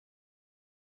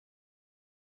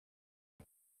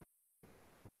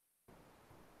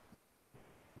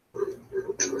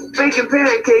Baking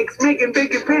pancakes, making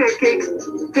bacon pancakes.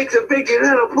 Take some bacon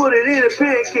and I'll put it in a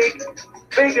pancake.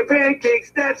 Bacon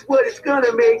pancakes, that's what it's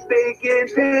gonna make. Bacon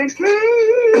pancakes.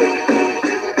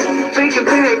 Bacon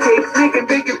pancakes, making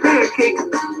bacon pancakes.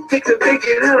 Take some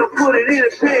bacon and I'll put it in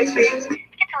a pancake. It's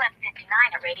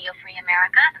 11:59 at Radio Free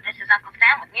America. This is Uncle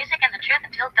Sam with music and the truth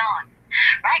until dawn.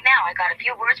 Right now, I got a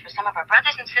few words for some of our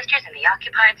brothers and sisters in the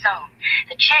occupied zone.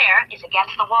 The chair is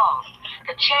against the wall.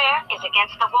 The chair is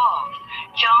against the wall.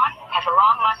 John has a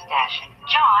long mustache.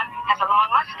 John has a long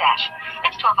mustache.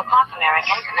 It's 12 o'clock,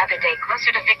 Americans, another day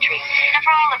closer to victory. And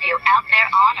for all of you out there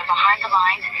on or behind the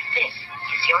lines, this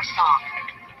is your song.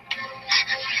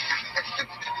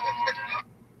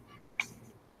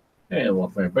 Hey, and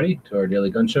welcome everybody to our Daily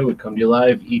Gun Show. We come to you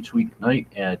live each weeknight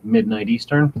at midnight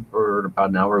Eastern for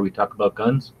about an hour. We talk about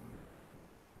guns.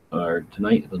 Or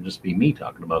tonight it'll just be me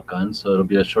talking about guns, so it'll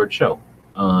be a short show.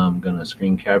 I'm going to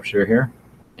screen capture here,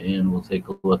 and we'll take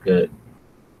a look at a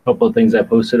couple of things I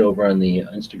posted over on the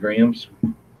Instagrams.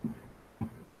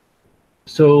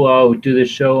 So we do this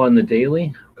show on the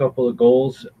daily. A couple of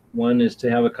goals. One is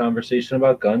to have a conversation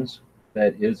about guns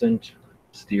that isn't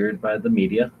steered by the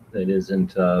media, that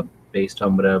isn't based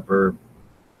on whatever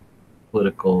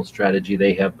political strategy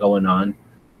they have going on.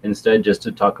 Instead, just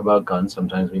to talk about guns.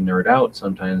 Sometimes we nerd out,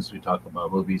 sometimes we talk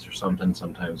about movies or something,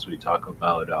 sometimes we talk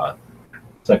about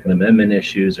Second Amendment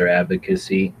issues or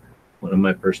advocacy. One of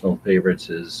my personal favorites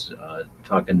is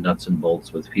talking nuts and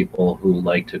bolts with people who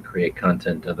like to create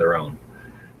content of their own.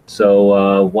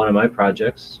 So one of my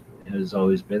projects has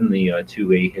always been the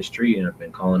two-way history, and I've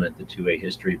been calling it the two-way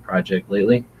history project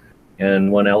lately.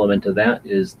 And one element of that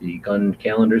is the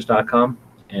guncalendars.com.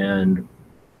 And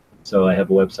so I have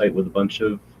a website with a bunch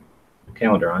of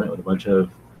calendar on it with a bunch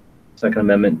of Second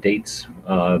Amendment dates,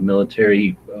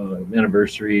 military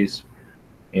anniversaries,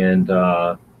 and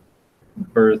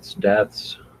births,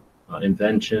 deaths,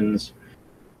 inventions,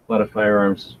 a lot of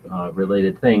firearms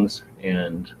related things.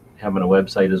 And having a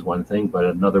website is one thing, but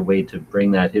another way to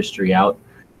bring that history out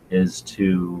is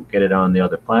to get it on the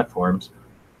other platforms.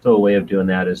 So a way of doing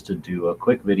that is to do a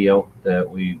quick video that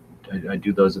I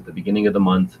do those at the beginning of the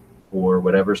month for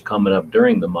whatever's coming up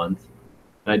during the month.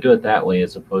 And I do it that way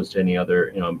as opposed to any other,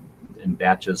 in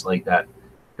batches like that.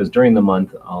 Because during the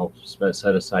month, I'll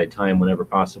set aside time whenever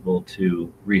possible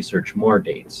to research more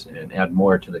dates and add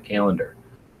more to the calendar.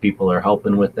 People are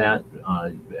helping with that.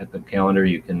 At the calendar,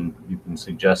 you can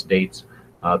suggest dates.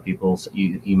 People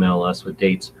email us with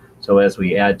dates. So as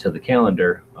we add to the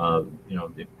calendar,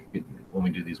 when we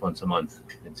do these once a month,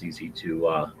 it's easy to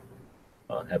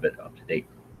have it up to date.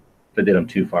 If I did them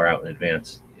too far out in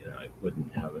advance, I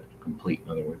wouldn't have it complete,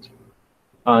 in other words.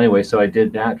 Anyway, so I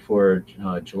did that for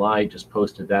July, just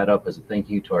posted that up as a thank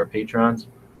you to our patrons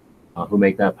who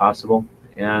make that possible.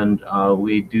 And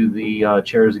we do the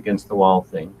chairs against the wall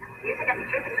thing.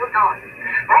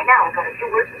 Right now, I've got a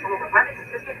few words for some of the brothers and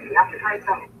sisters in the occupied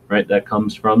zone. Right, that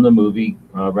comes from the movie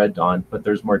Red Dawn, but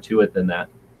there's more to it than that.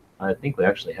 I think we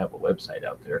actually have a website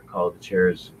out there called the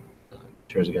Chairs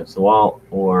Against the Wall,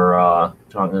 or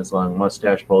John has a long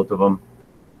mustache, both of them.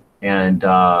 And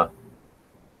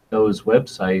those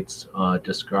websites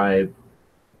describe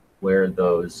where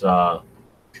those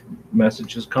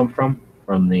messages come from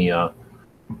the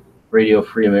Radio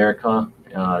Free America,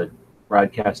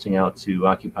 broadcasting out to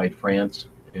occupied France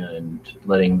and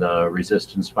letting the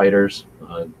resistance fighters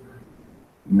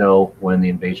know when the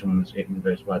invasion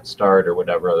was about to start or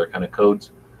whatever other kind of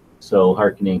codes. So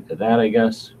hearkening to that, I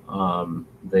guess,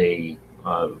 they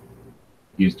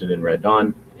used it in Red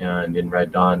Dawn. And in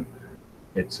Red Dawn,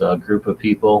 it's a group of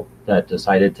people that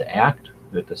decided to act,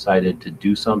 that decided to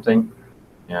do something.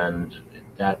 And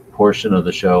that portion of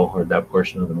the show, or that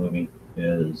portion of the movie,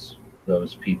 is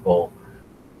those people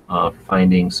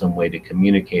finding some way to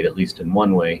communicate, at least in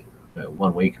one-way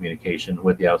communication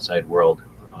with the outside world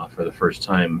for the first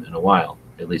time in a while,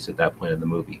 at least at that point in the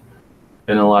movie.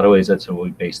 And in a lot of ways, that's what we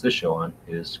base this show on,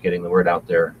 is getting the word out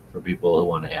there for people who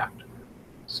want to act.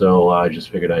 So I just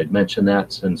figured I'd mention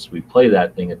that since we play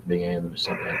that thing at the beginning of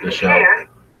the show.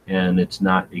 And it's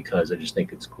not because I just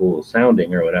think it's cool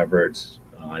sounding or whatever. It's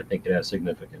I think it has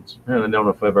significance. And I don't know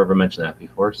if I've ever mentioned that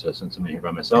before, so since I'm here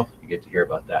by myself, you get to hear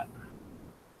about that.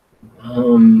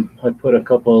 I put a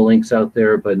couple of links out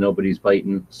there, but nobody's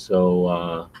biting, so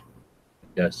I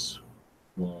guess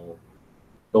we'll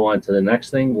go on to the next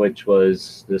thing, which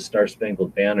was the Star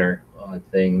Spangled Banner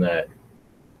thing that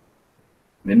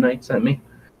Midnight sent me.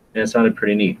 And it sounded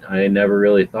pretty neat. I never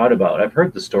really thought about it. I've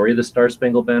heard the story of the Star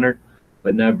Spangled Banner,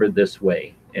 but never this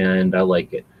way, and I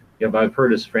like it. I've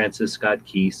heard as Francis Scott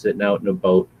Key sitting out in a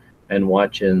boat and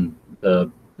watching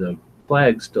the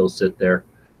flag still sit there.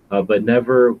 but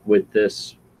never with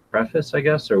this preface, I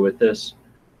guess, or with this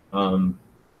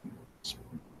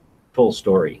full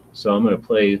story. So I'm going to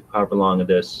play however long of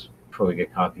this before we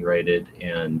get copyrighted,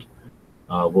 and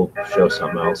we'll show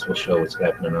something else. We'll show what's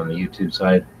happening on the YouTube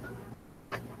side.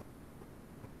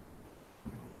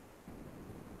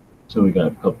 So we got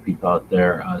a couple people out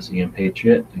there. Ozzy and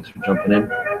Patriot, thanks for jumping in.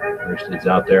 First is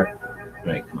out there. All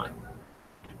right, come on.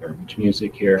 Garbage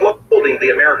music here. Holding the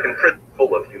American prison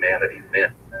full of humanity's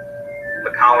men.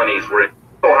 The colonies were in.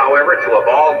 However, to a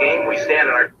ball game, we stand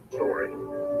in our story.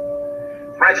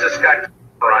 Francis Scott Key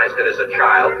memorized it as a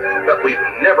child, but we've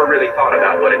never really thought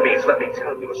about what it means. Let me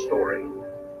tell you a story.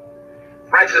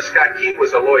 Francis Scott Key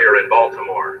was a lawyer in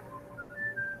Baltimore.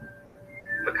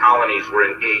 The colonies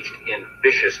were engaged in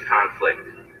vicious conflict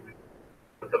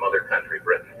with the mother country,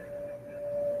 Britain.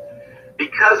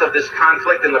 Because of this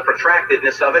conflict and the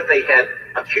protractedness of it, they had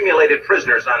accumulated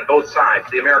prisoners on both sides.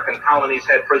 The American colonies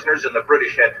had prisoners and the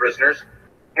British had prisoners.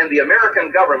 And the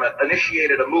American government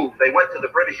initiated a move. They went to the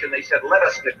British and they said, let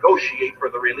us negotiate for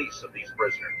the release of these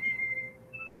prisoners.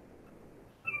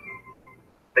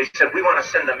 They said, we want to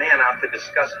send a man out to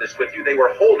discuss this with you. They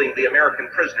were holding the American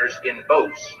prisoners in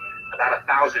boats about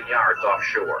 1,000 yards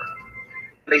offshore.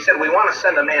 They said, we want to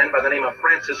send a man by the name of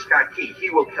Francis Scott Key. He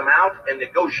will come out and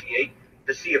negotiate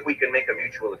to see if we can make a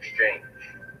mutual exchange.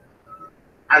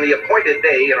 On the appointed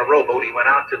day in a rowboat, he went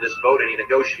out to this boat and he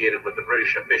negotiated with the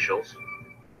British officials.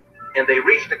 And they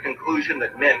reached a conclusion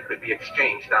that men could be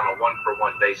exchanged on a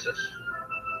one-for-one basis.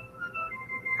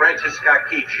 Francis Scott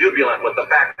Key, jubilant with the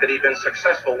fact that he'd been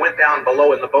successful, went down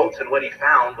below in the boats, and what he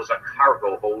found was a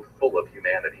cargo hold full of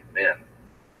humanity's men.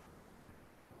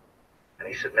 And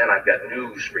he said, men, I've got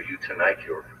news for you tonight.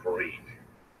 You're free.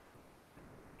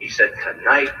 He said,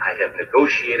 tonight I have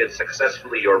negotiated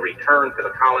successfully your return to the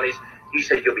colonies. He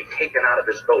said, you'll be taken out of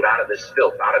this boat, out of this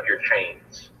filth, out of your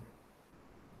chains.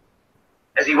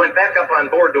 As he went back up on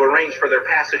board to arrange for their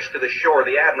passage to the shore,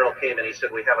 the admiral came and he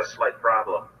said, we have a slight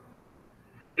problem.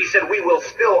 He said, we will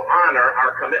still honor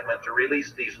our commitment to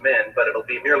release these men, but it'll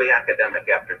be merely academic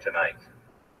after tonight.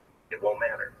 It won't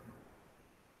matter.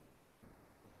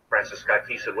 Francis Scott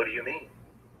Key said, what do you mean?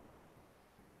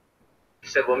 He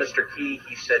said, well, Mr. Key,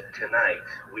 he said, tonight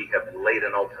we have laid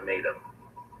an ultimatum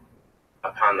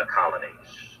upon the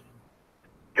colonies.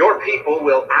 Your people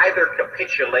will either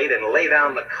capitulate and lay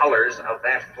down the colors of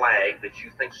that flag that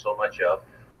you think so much of,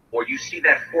 or you see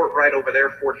that fort right over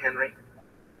there, Fort Henry?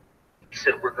 He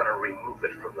said, we're going to remove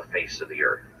it from the face of the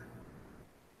earth.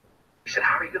 He said,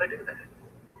 how are you going to do that?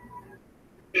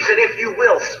 He said, if you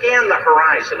will, scan the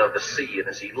horizon of the sea. And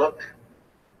as he looked,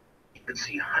 he could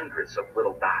see hundreds of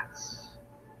little dots.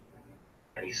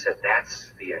 And he said,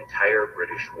 that's the entire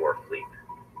British war fleet.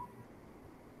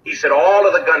 He said, all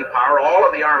of the gunpowder, all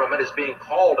of the armament is being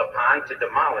called upon to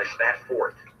demolish that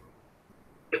fort.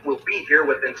 It will be here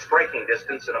within striking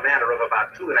distance in a matter of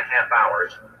about 2.5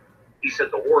 hours. He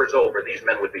said, the war's over. These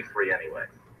men would be free anyway.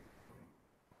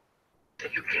 He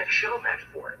said, you can't shell that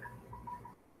fort.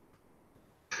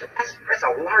 He said, that's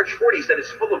a large fort. He said, it's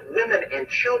full of women and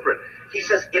children. He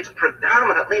says, it's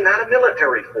predominantly not a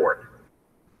military fort.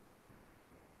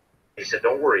 He said,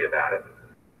 don't worry about it.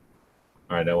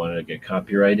 All right, I wanted to get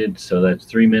copyrighted, so that's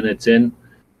 3 minutes in.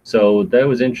 So that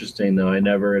was interesting, though. I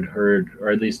never had heard, or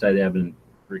at least I haven't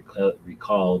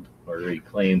recalled or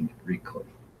reclaimed,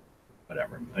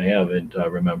 whatever. I haven't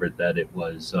remembered that it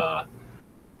was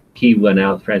Key went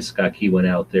out, Francis Scott Key went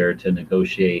out there to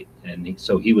negotiate, and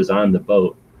so he was on the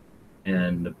boat,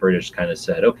 and the British kind of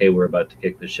said, okay, we're about to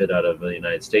kick the shit out of the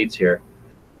United States here.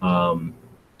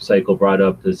 Cycle brought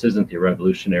up, this isn't the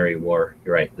Revolutionary War.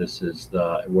 You're right, this is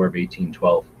the War of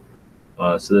 1812.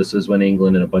 So this is when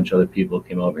England and a bunch of other people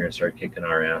came over here and started kicking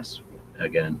our ass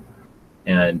again.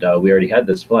 And we already had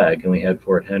this flag, and we had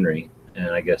Fort Henry, and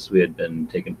I guess we had been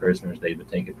taken prisoners. They'd been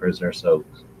taken prisoners. So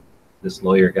this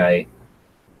lawyer guy,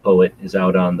 poet, is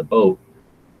out on the boat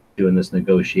doing this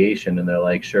negotiation, and they're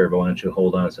like, sure, but why don't you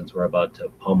hold on, since we're about to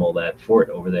pummel that fort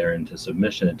over there into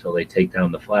submission until they take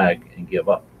down the flag and give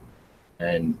up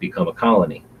and become a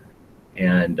colony.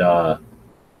 And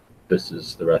this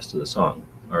is the rest of the song,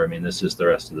 or I mean, this is the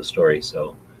rest of the story.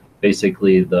 So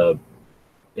basically the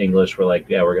English were like,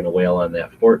 yeah, we're going to whale on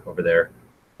that fort over there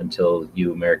until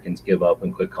you Americans give up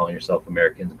and quit calling yourself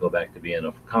Americans and go back to being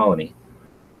a colony.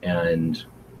 And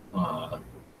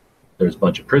there's a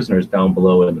bunch of prisoners down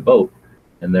below in the boat,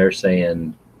 and they're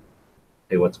saying,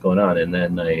 hey, what's going on? And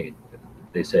then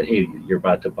they said, hey, you're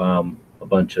about to bomb a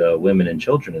bunch of women and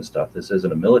children and stuff. This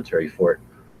isn't a military fort,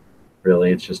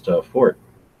 really. It's just a fort.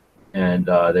 And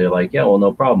they're like, yeah, well,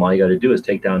 no problem. All you got to do is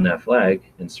take down that flag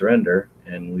and surrender,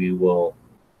 and we will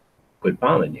quit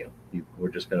bombing you. We're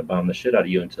just going to bomb the shit out of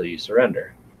you until you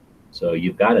surrender. So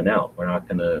you've got an out. We're not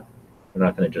going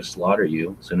to just slaughter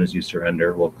you. As soon as you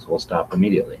surrender, we'll stop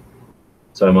immediately.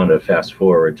 So I'm going to fast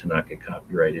forward to not get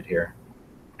copyrighted here.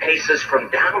 Paces from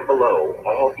down below,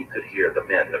 all he could hear the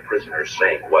men, the prisoners,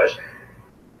 saying was,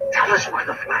 "Tell us where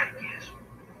the flag is.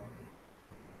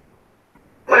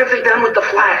 What have they done with the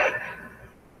flag?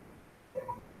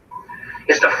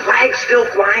 Is the flag still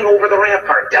flying over the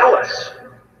rampart? Tell us."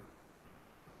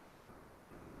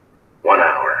 1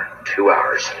 hour, 2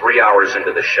 hours, 3 hours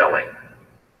into the shelling,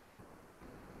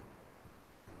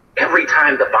 every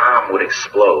time the bomb would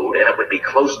explode and it would be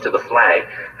close to the flag,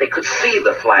 they could see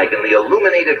the flag in the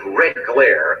illuminated red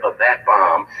glare of that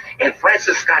bomb, and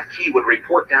Francis Scott Key would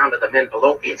report down to the men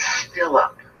below, "It's still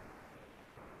up.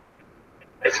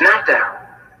 It's not down."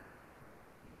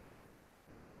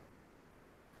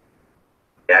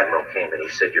 The Admiral came and he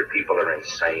said, "Your people are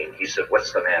insane." He said,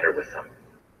 "What's the matter with them?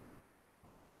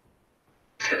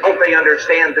 Don't they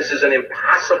understand this is an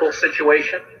impossible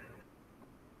situation?"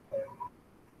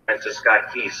 Francis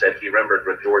Scott Key said he remembered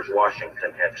what George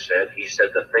Washington had said. He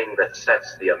said, "The thing that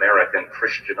sets the American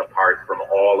Christian apart from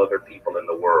all other people in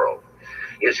the world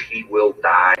is he will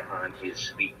die on his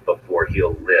feet before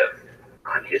he'll live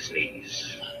on his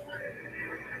knees."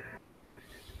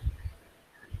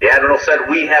 The Admiral said,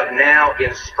 "We have now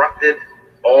instructed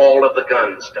all of the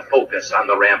guns to focus on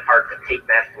the rampart to take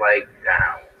that flag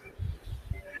down."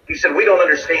 He said, "We don't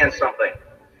understand something.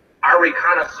 Our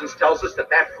reconnaissance tells us that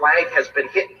that flag has been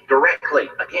hit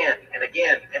directly again and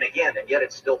again and again, and yet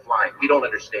it's still flying. We don't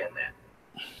understand that."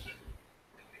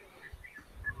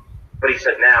 But he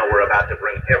said, "Now we're about to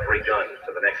bring every gun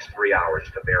for the next 3 hours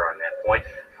to bear on that point."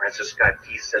 Francis Scott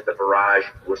Key said the barrage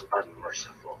was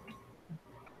unmerciful.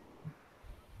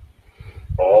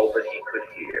 All that he could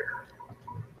hear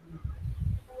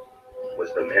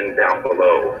was the men down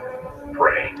below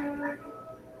praying.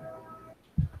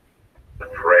 The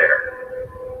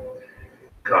prayer,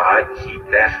 "God, keep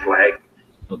that flag."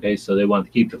 Okay, so they want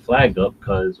to keep the flag up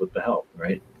because what the hell,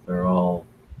 right? They're all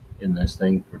in this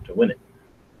thing to win it.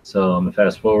 So I'm going to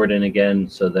fast forward in again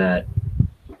so that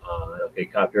okay,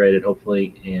 copyrighted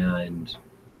hopefully. And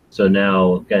so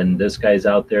now again, this guy's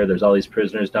out there. There's all these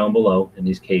prisoners down below in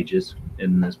these cages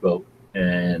in this boat.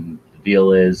 And the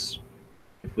deal is,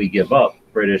 if we give up,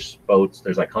 British boats,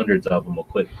 there's like hundreds of them, will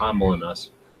quit pommeling us.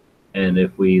 And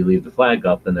if we leave the flag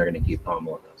up, then they're going to keep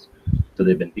pommeling us. So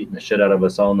they've been beating the shit out of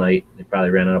us all night. They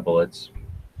probably ran out of bullets,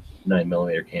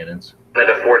 9mm cannons. Went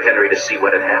to Fort Henry to see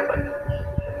what had happened.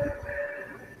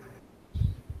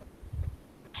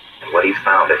 And what he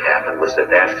found had happened was that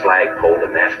that flagpole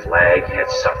and that flag had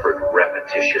suffered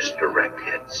repetitious direct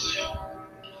hits.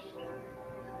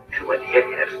 And when it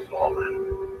had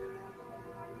fallen,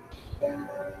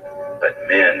 but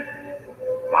men,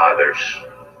 fathers,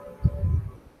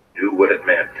 knew what it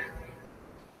meant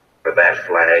for that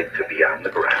flag to be on the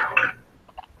ground.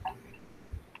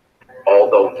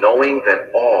 Although knowing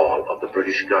that all of the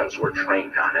British guns were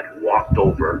trained on it, walked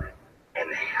over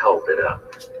and held it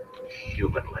up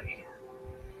humanly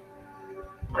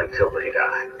until they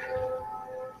died.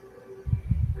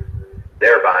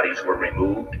 Their bodies were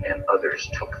removed and others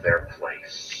took their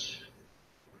place.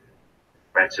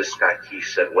 Francis Scott Key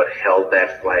said what held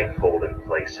that flagpole in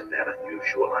place at that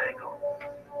unusual angle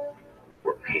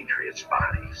were patriots'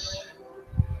 bodies.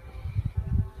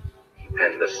 He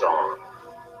penned the song,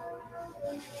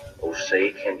 "Oh,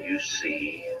 say can you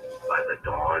see by the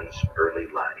dawn's early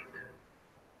light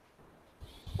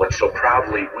what so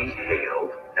proudly we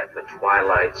hailed at the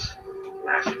twilight's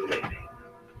last gleaming.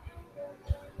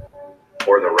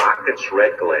 For the rocket's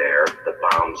red glare, the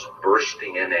bombs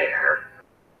bursting in air,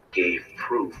 gave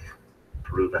proof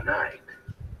through the night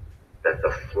that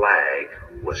the flag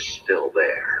was still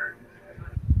there.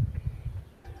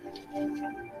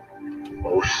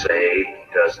 Oh, say,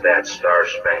 does that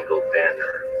star-spangled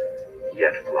banner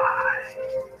yet fly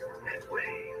and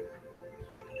wave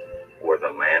o'er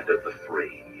the land of the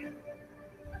free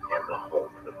and the home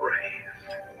of the brave?"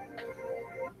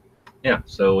 Yeah,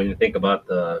 so when you think about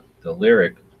the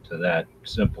lyric to that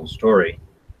simple story,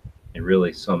 it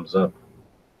really sums up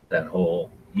that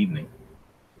whole evening.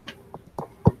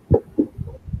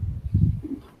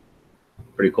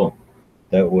 Pretty cool.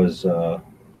 That was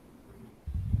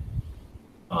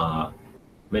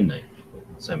midnight.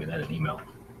 Send me that in email.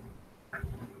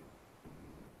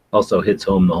 Also hits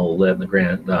home the whole letting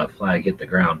the flag hit the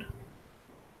ground.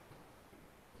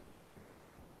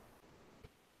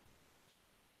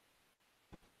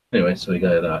 Anyway, so we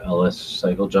got LS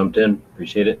Cycle jumped in.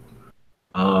 Appreciate it.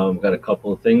 Got a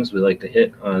couple of things we like to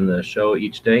hit on the show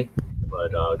each day.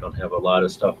 but don't have a lot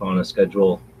of stuff on a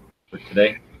schedule for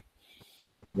today.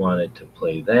 Wanted to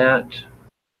play that.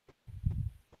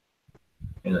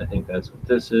 And I think that's what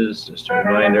this is, just a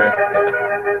reminder.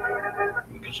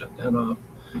 We can shut that off.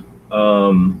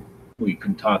 We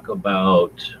can talk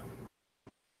about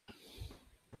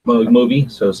movie,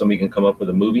 so somebody can come up with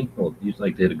a movie. Well, you'd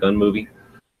like to hit a gun movie.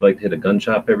 I'd like to hit a gun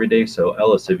shop every day. So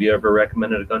Ellis, have you ever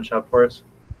recommended a gun shop for us?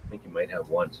 I think you might have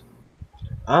once.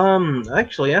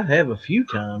 Actually, I have a few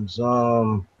times.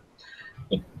 Of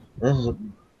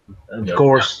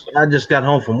course, I just got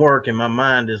home from work and my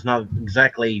mind is not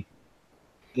exactly,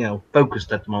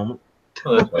 focused at the moment.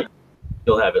 Oh, that's right.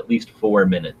 You'll have at least 4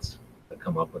 minutes to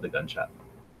come up with a gun shop.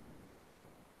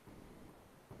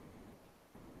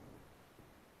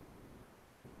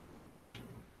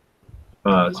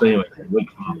 So anyway, we'll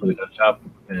come up with a gun shop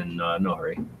in no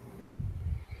hurry.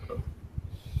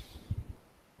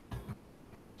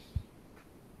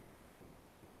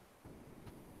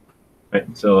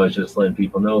 Right, so I was just letting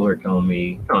people know who are telling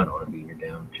me, no, I don't want to be in your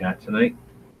damn chat tonight.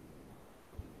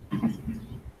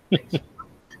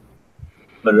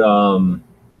 But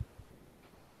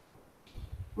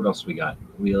what else we got?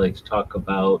 We like to talk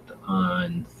about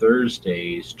on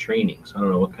Thursdays trainings. I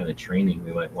don't know what kind of training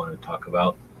we might want to talk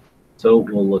about. So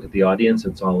we'll look at the audience.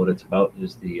 That's all what it's about,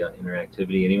 is the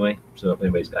interactivity anyway. So if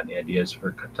anybody's got any ideas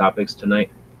for topics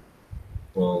tonight,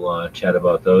 we'll chat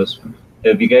about those.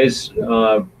 Have you guys,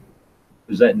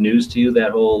 is that news to you,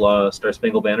 that whole Star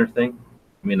Spangled Banner thing?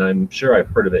 I mean, I'm sure I've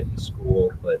heard of it in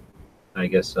school, but I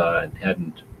guess I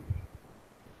hadn't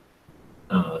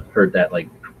heard that like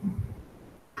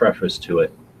preface to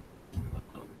it.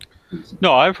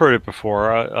 No, I've heard it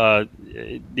before.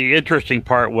 The interesting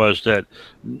part was that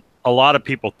a lot of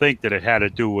people think that it had to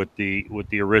do with the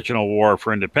original War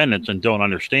for Independence and don't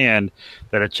understand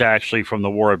that it's actually from the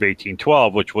War of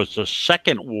 1812, which was the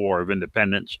second War of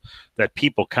Independence that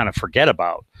people kind of forget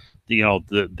about.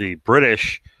 The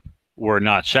British were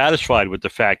not satisfied with the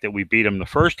fact that we beat them the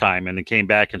first time, and they came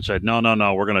back and said, no,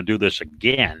 we're going to do this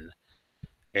again.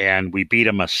 And we beat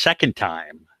them a second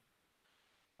time,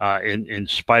 in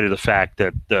spite of the fact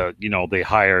that they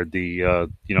hired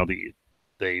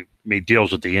they made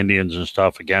deals with the Indians and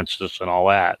stuff against us and all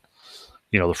that.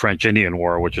 The French Indian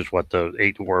War, which is what the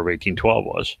War of 1812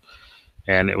 was,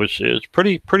 and it was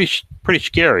pretty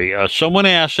scary. Someone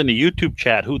asked in the YouTube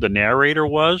chat who the narrator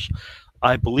was.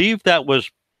 I believe that was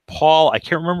Paul. I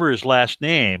can't remember his last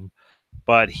name,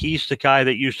 but he's the guy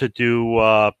that used to do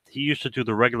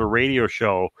the regular radio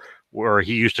show where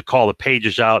he used to call the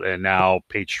pages out, and now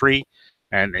page 3,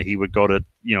 and he would go to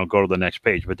the next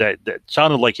page. But that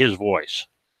sounded like his voice.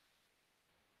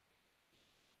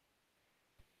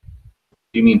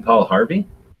 Do you mean Paul Harvey?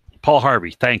 Paul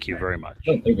Harvey. Thank you very much.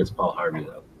 I don't think it's Paul Harvey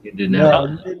though. It didn't.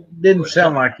 It didn't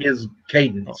sound like his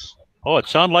cadence. Oh, it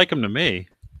sounded like him to me.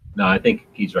 No, I think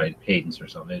he's right. Cadence or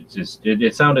something.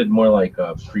 It sounded more like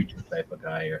a preacher type of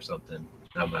guy or something.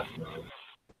 I'm not familiar.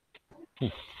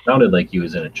 Sounded like he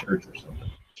was in a church or something.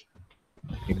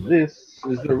 This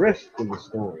is the rest of the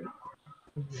story.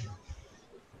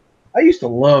 I used to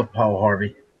love Paul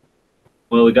Harvey.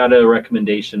 Well, we got a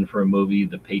recommendation for a movie,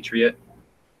 The Patriot.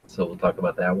 So we'll talk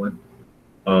about that one.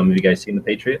 Have you guys seen The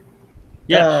Patriot?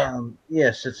 Yeah.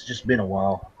 Yes, it's just been a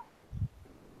while.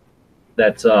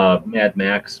 That's Mad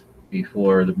Max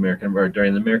before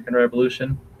during the American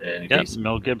Revolution, and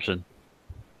Mel Gibson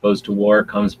goes to war,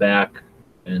 comes back,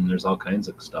 and there's all kinds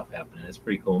of stuff happening. It's a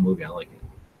pretty cool movie. I like it.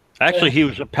 Actually, he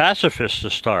was a pacifist to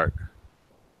start.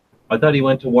 I thought he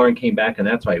went to war and came back, and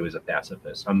that's why he was a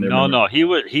pacifist. No, he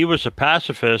was a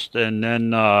pacifist, and then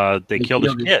they killed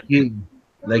his kid.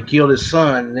 They killed his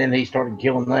son, and then he started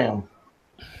killing them.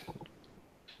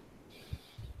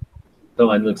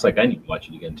 So it looks like I need to watch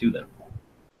it again too. Then.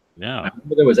 Yeah. I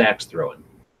remember there was axe throwing.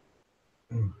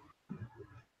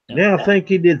 Yeah, I think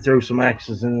he did throw some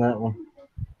axes in that one,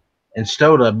 and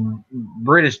stole a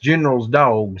British general's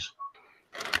dogs,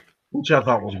 which I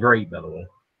thought was great, by the way.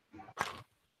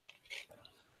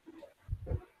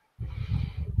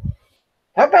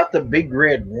 How about the Big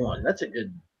Red One? That's a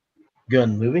good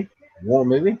gun movie, war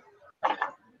movie. I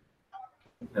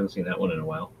haven't seen that one in a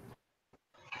while.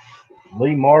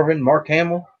 Lee Marvin, Mark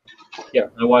Hamill. Yeah,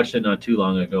 I watched it not too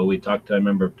long ago. I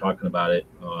remember talking about it.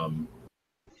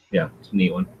 Yeah, it's a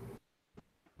neat one.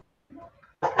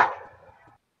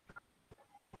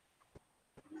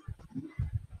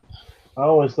 I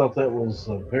always thought that was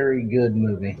a very good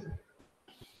movie.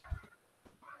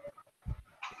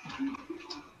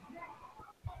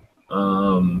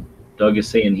 Doug is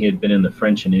saying he had been in the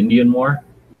French and Indian War,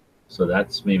 so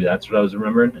that's what I was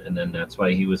remembering, and then that's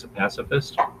why he was a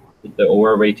pacifist. the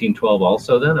War of 1812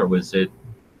 also then, or was it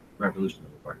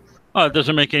Revolutionary War? Oh, it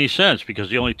doesn't make any sense because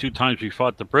the only two times we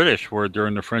fought the British were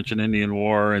during the French and Indian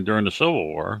War and during the Civil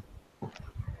War.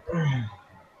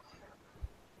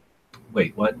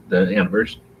 Wait, what? The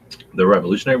anniversary? The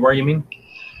Revolutionary War, you mean?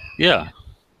 Yeah.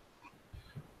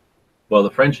 Well, the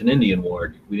French and Indian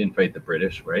War, we didn't fight the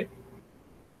British, right?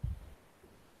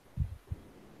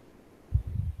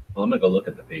 Well, I'm going to go look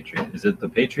at the Patriot. Is it the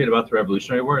Patriot about the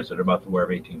Revolutionary War, or is it about the War of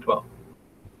 1812?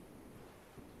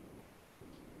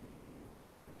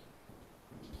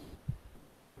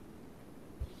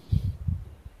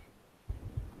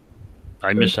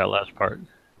 I missed that last part.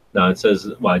 No, it says,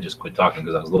 well, I just quit talking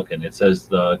because I was looking. It says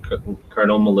the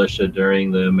Colonel Militia during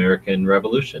the American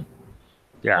Revolution.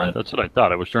 Yeah, that's what I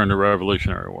thought. It was during the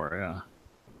Revolutionary War, yeah.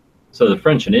 So the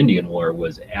French and Indian War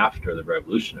was after the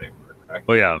Revolutionary War, correct?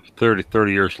 Oh, yeah,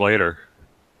 30 years later.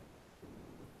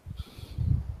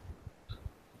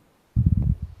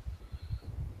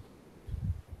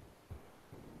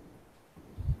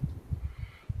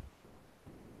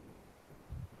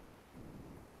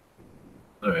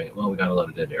 All right, well, we got a lot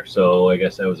of dead air. So I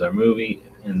guess that was our movie.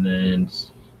 And then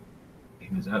he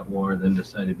was at war, then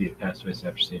decided to be a pacifist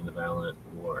after seeing the violent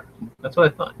war. That's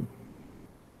what I thought.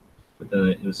 But then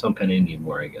it was some kind of Indian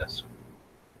war, I guess,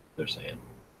 they're saying.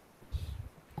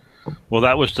 Well,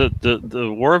 that was the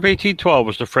War of 1812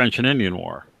 was the French and Indian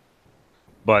War.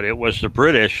 But it was the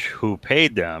British who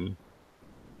paid them.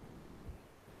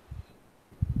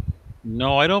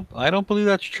 No, I don't believe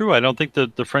that's true. I don't think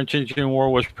that the French and Indian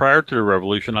War was prior to the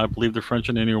Revolution. I believe the French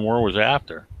and Indian War was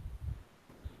after.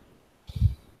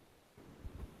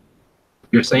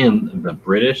 You're saying the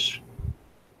British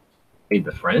paid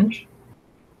the French?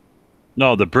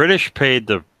 No, the British paid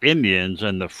the Indians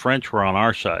and the French were on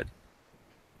our side.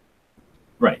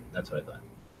 Right, that's what I thought.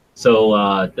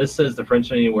 So this says the French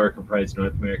and Indian War comprised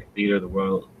North American theater of the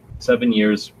world 7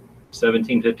 years,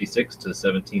 1756 to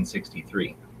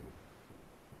 1763.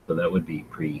 So that would be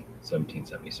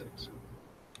pre-1776.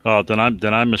 Oh, then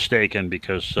I'm mistaken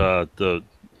because the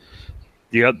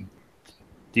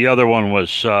other one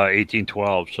was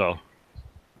 1812. So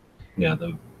yeah,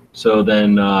 so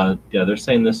then they're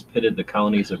saying this pitted the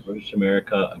colonies of British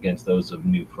America against those of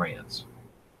New France.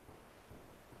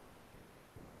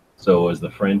 So was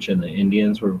the French and the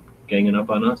Indians were ganging up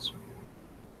on us?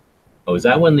 Oh, was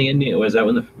that when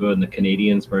the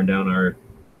Canadians burned down our?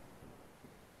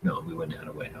 No, we wouldn't have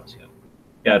a White House yet.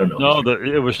 Yeah, I don't know. No,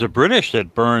 it was the British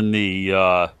that burned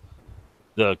the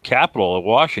capital of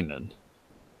Washington.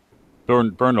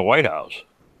 Burned the White House.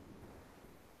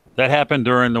 That happened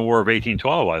during the War of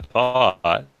 1812, I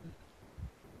thought.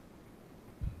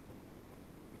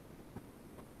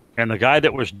 And the guy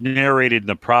that was narrated in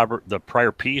the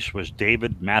prior piece was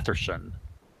David Matherson.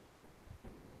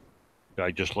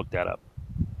 I just looked that up.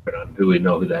 Do we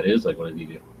know who that is? Like, what did he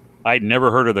do? I'd never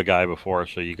heard of the guy before,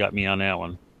 so you got me on that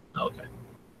one. Okay.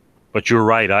 But you're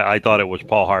right. I thought it was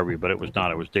Paul Harvey, but it was not.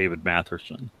 It was David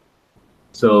Matherson.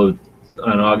 So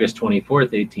on August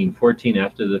 24th, 1814,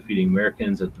 after defeating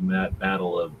Americans at the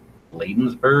Battle of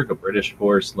Bladensburg, a British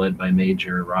force led by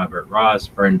Major Robert Ross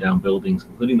burned down buildings,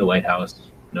 including the White House,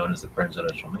 known as the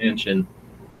Presidential Mansion,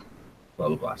 blah,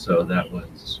 blah, blah. So that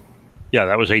was... Yeah,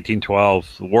 that was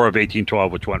 1812. The War of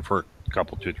 1812, which went for a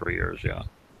couple, 2-3 years, yeah.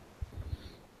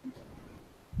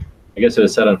 I guess it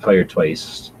was set on fire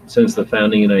twice. Since the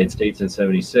founding of the United States in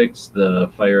 76,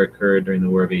 the fire occurred during the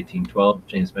War of 1812.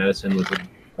 James Madison was the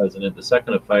president. The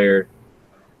second of fire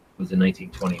was in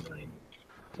 1929.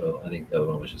 So I think the other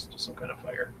one was just some kind of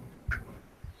fire. I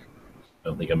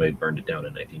don't think anybody burned it down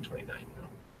in 1929.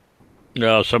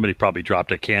 No, somebody probably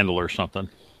dropped a candle or something.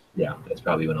 Yeah, that's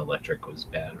probably when electric was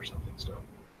bad or something. So,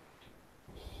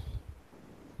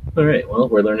 all right. Well,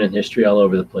 we're learning history all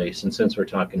over the place, and since we're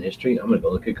talking history, I'm gonna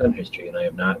go look at gun history, and I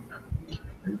have not,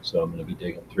 so I'm gonna be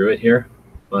digging through it here.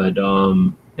 But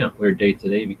yeah, weird day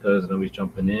today because nobody's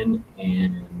jumping in,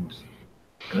 and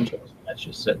gun shows. That's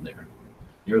just sitting there.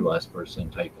 You're the last person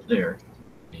typing there,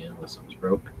 and unless something's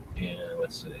broke. And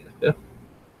what's today? The 5th.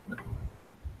 No.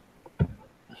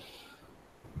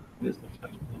 It is the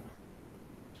 5th.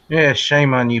 Yeah,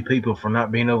 shame on you people for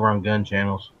not being over on gun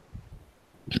channels.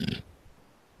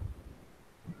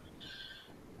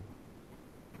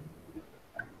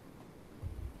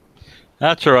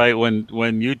 That's all right. When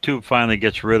YouTube finally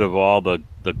gets rid of all the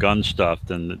gun stuff,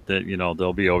 then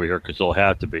they'll be over here because they'll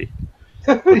have to be.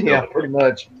 Yeah, pretty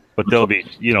much. But they'll be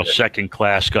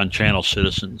second-class gun channel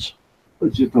citizens.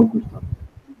 Yeah,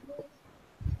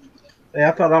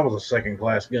 I thought I was a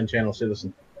second-class gun channel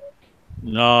citizen.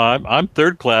 No, I'm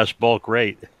third-class bulk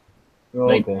rate.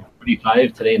 Okay.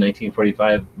 1945, today,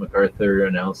 1945, MacArthur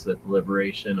announced that the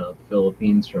liberation of the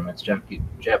Philippines from its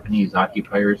Japanese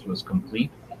occupiers was complete.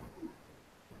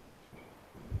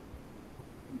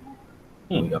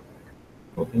 We got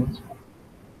Philippines.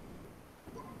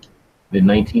 In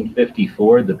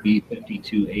 1954, the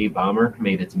B-52A bomber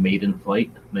made its maiden flight.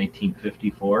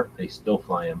 1954, they still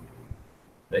fly them.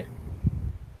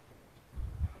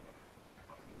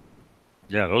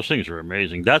 Yeah, those things are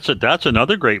amazing. That's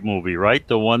another great movie, right?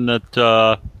 The one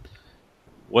that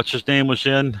what's his name was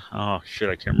in? Oh shit,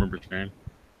 I can't remember his name.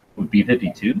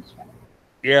 B-52s?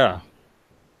 Yeah.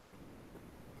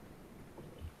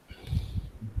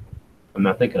 I'm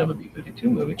not thinking of a B-52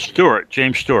 movie.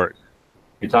 James Stewart.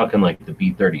 You're talking like the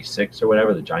B-36 or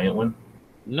whatever, the giant one?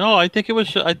 No, I think it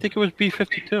was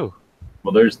B-52.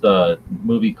 Well, there's the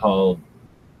movie called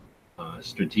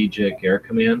Strategic Air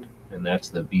Command, and that's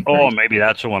the B-36. Oh, maybe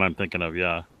that's the one I'm thinking of.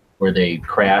 Yeah. Where they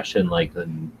crash in like the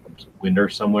winter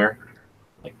somewhere,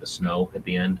 like the snow at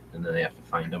the end, and then they have to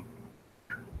find them.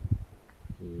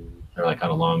 They're like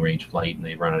on a long range flight, and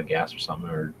they run out of gas or something,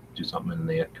 or do something, and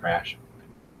they crash.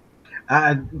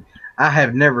 I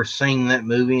have never seen that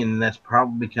movie, and that's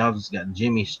probably because it's got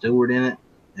Jimmy Stewart in it,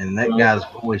 and that guy's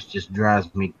voice just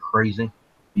drives me crazy.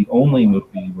 The only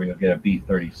movie where you'll get a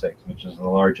B-36, which is the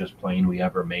largest plane we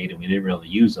ever made, and we didn't really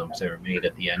use them because they were made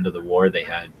at the end of the war. They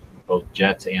had both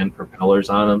jets and propellers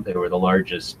on them. They were the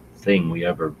largest thing we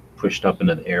ever pushed up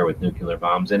into the air with nuclear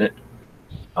bombs in it,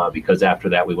 because after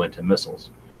that we went to missiles.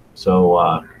 So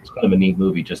it's kind of a neat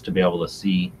movie just to be able to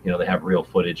see, they have real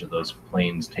footage of those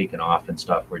planes taking off and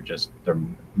stuff where they're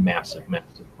massive,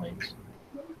 massive planes.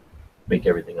 Make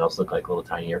everything else look like little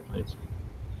tiny airplanes.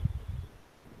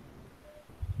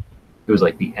 It was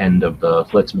like the end of the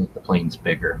let's make the planes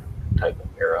bigger type of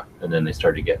era. And then they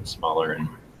started getting smaller and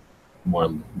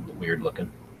more weird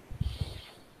looking.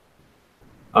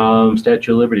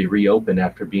 Statue of Liberty reopened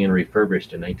after being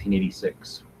refurbished in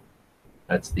 1986.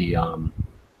 That's the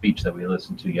speech that we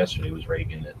listened to yesterday was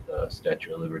Reagan at the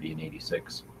Statue of Liberty in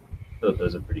 86. So that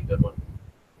was a pretty good one.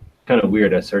 Kind of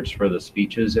weird. I searched for the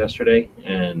speeches yesterday,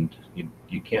 and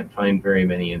you can't find very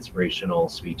many inspirational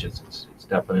speeches. It's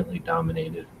definitely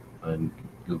dominated on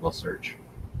Google search.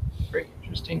 Very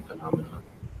interesting phenomenon.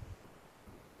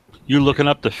 You looking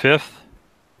up the fifth?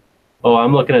 Oh,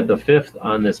 I'm looking at the fifth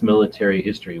on this military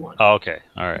history one. Oh, okay.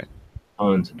 All right.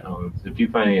 Tons and tons. If you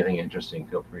find anything interesting,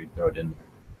 feel free to throw it in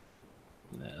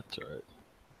there. That's all right.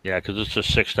 Yeah, because it's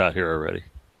just 6 out here already.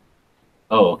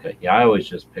 Oh, okay. Yeah, I always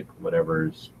just pick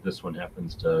whatever's. This one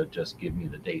happens to just give me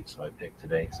the date, so I picked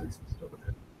today since it's still the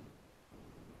 5th.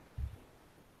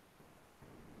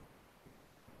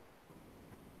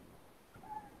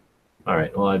 All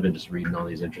right. Well, I've been just reading all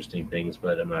these interesting things,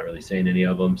 but I'm not really saying any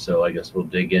of them, so I guess we'll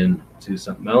dig into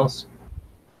something else.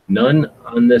 None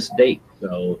on this date.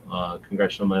 So,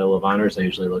 Congressional Medal of Honors. I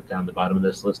usually look down the bottom of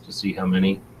this list to see how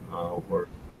many were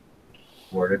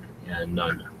awarded, and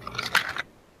none.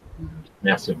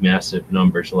 Massive, massive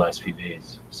numbers the last few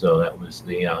days. So that was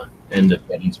the end of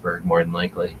Gettysburg, more than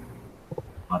likely. A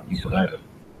lot of people died.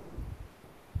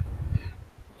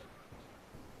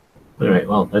 All right,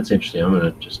 well, that's interesting. I'm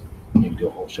going to just maybe do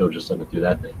a whole show just looking through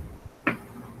that thing.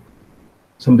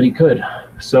 Somebody could.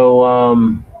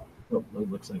 So, it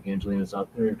looks like Angelina's out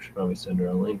there. We should probably send her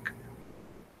a link.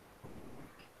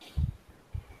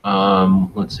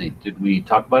 Let's see. Did we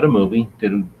talk about a movie?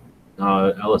 Did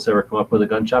Ellis ever come up with a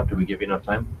gun shop? Did we give you enough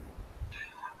time?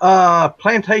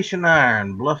 Plantation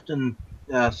Iron, Bluffton,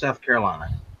 South Carolina.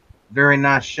 Very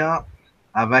nice shop.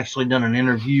 I've actually done an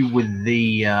interview with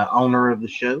the owner of the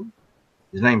show.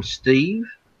 His name's Steve.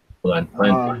 Hold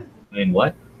on.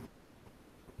 What?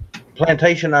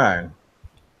 Plantation Iron.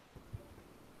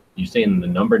 You saying the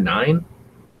number 9?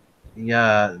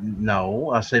 Yeah,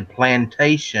 no, I said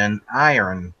Plantation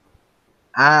Iron.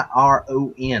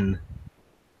 IRON.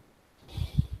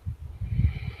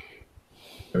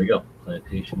 There we go.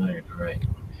 Plantation Iron. All right.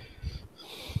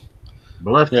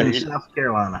 Bluffton, South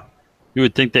Carolina. You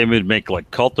would think they would make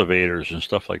like cultivators and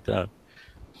stuff like that.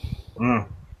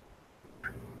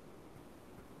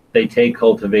 They take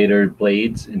cultivator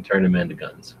blades and turn them into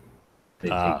guns.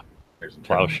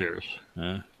 Plowshares.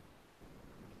 Yeah.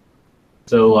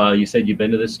 So you said you've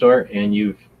been to this store and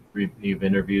you've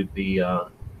interviewed the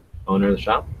owner of the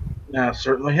shop? I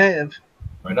certainly have.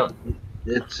 Right on.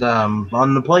 It's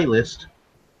on the playlist.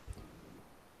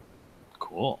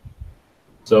 Cool.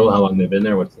 So how long have they been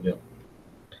there? What's the deal?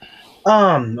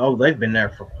 They've been there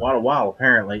for quite a while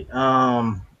apparently.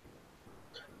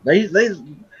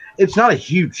 It's not a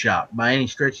huge shop by any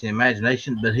stretch of the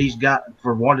imagination, but he's got,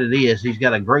 for what it is, he's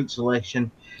got a great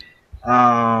selection.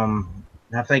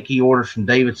 I think he orders from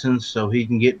Davidson's, so he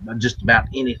can get just about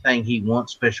anything he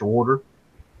wants special order.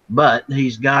 But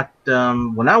he's got,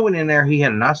 when I went in there, he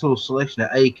had a nice little selection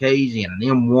of AKs and an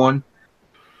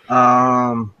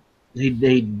M1.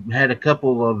 He had a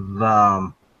couple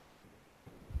of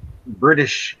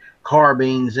British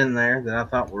carbines in there that I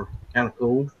thought were kind of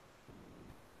cool,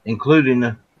 including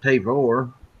a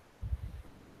Tavor.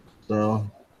 So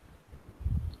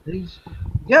he's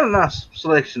got a nice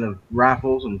selection of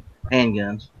rifles and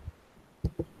handguns.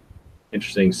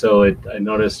 Interesting. So I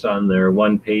noticed on their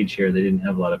one page here, they didn't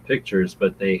have a lot of pictures,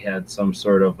 but they had some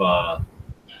sort of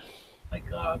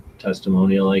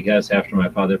testimonial, I guess. After my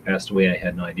father passed away, I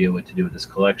had no idea what to do with this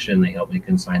collection. They helped me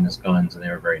consign his guns, and they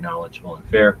were very knowledgeable and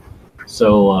fair.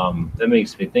 So that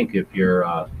makes me think, if you're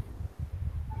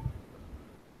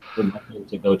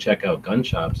to go check out gun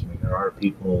shops, I mean, there are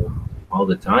people all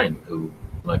the time who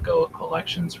let go of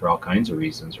collections for all kinds of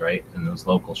reasons, right? And those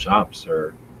local shops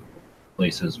are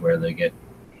places where they get,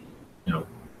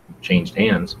 changed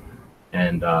hands.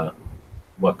 And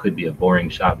what could be a boring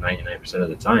shop 99% of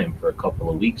the time, for a couple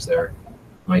of weeks there,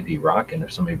 might be rocking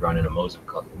if somebody brought in a Mosin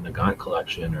Nagant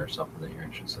collection or something that you're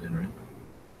interested in, right?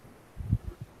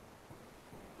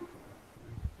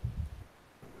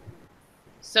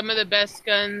 Some of the best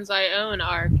guns I own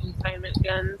are consignment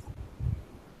guns.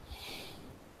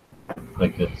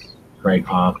 Like this Craig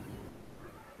Hoff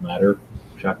ladder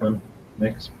shotgun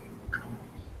mix.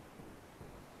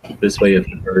 This way, if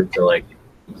the birds are like,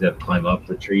 you have to climb up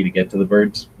the tree to get to the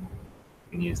birds, you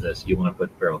can use this. You want to put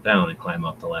the barrel down and climb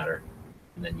up the ladder,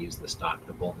 and then use the stock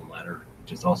to pull the ladder,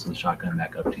 which is also the shotgun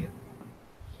back up to you.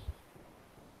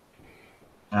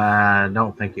 I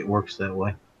don't think it works that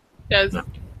way. Does No.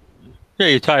 Yeah,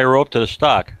 you tie a rope to the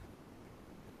stock.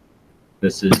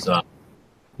 This is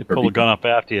You pull the gun up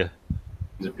after you.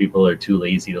 these are people that are too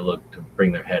lazy to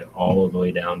bring their head all the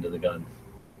way down to the gun.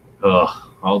 Ugh,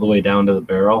 all the way down to the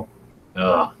barrel.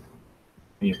 Ugh.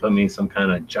 Can you put me some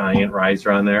kind of giant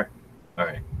riser on there? All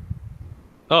right.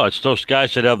 Oh, it's those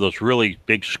guys that have those really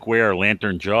big square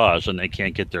lantern jaws, and they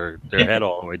can't get their head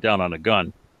all the way down on a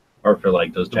gun. Or for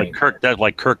like those Like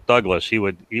giant. Kirk Douglas, he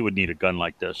would need a gun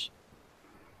like this.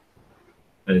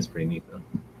 That is pretty neat, though.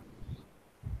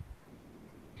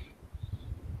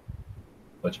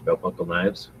 Bunch of belt buckle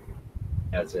knives,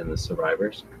 as in the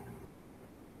survivors.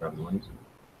 Robin Williams.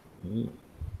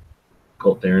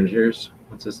 Colt Derringers.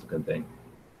 What's this looking thing?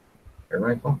 Air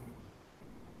rifle?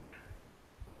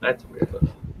 That's a weird look.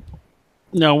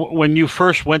 Now, when you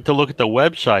first went to look at the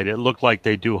website, it looked like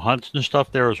they do hunts and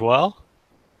stuff there as well.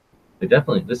 They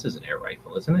definitely. This is an air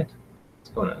rifle, isn't it? What's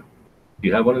going on? Do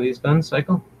you have one of these guns,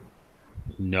 Cycle?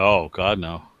 No, God,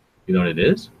 no. You know what it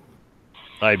is?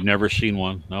 I've never seen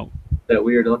one. No. That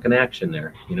weird looking action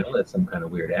there. That's some kind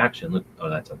of weird action. Look, oh,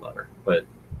 that's a lever. But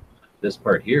this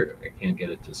part here, I can't get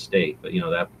it to stay. But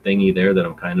that thingy there that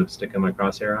I'm kind of sticking my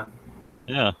crosshair on,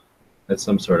 Yeah. that's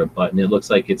some sort of button. It looks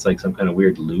like it's like some kind of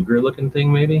weird Luger looking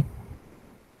thing, maybe.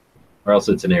 Or else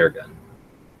it's an air gun.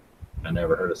 I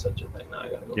never heard of such a thing. Now I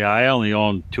gotta go. Yeah, I only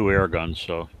own 2 air guns,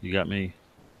 so you got me.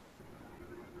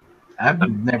 I've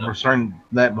never seen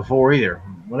that before either.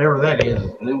 Whatever that is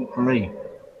new for me.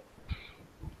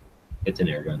 It's an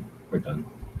air gun. We're done.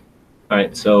 All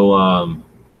right, so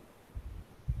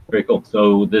very cool.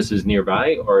 So this is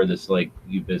nearby, or this like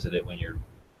you visit it when you're?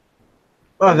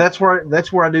 Oh, that's where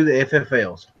I do the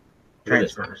FFLs Look at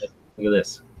this. transfers. Look at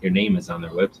this. Your name is on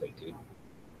their website, dude.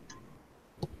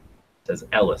 It says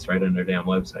Ellis right on their damn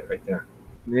website, right there.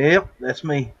 Yep, that's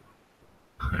me.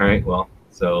 All right. Well,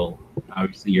 so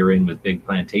obviously you're in with Big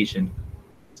Plantation.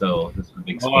 So this is a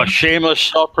big. Oh, scam. shameless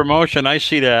self-promotion. I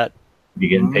see that. You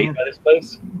getting paid by this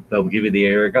place? They'll give you the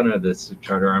air gun or this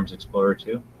Charter Arms Explorer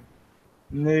too.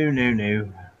 No.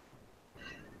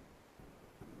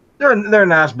 They're a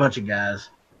nice bunch of guys.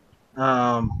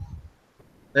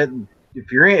 That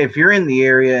if you're in the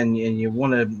area and you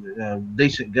want a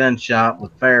decent gun shop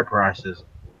with fair prices,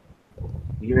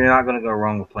 you're not going to go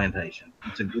wrong with Plantation.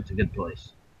 It's a good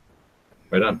place.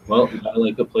 Right on. Well, I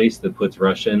like a place that puts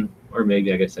Russian, or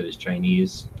maybe like I said, is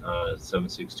Chinese,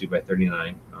 7.62 by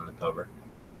 39 on the cover.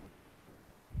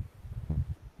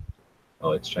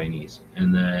 Oh, it's Chinese.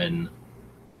 And then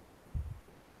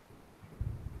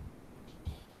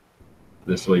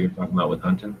this is what you're talking about with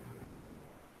hunting?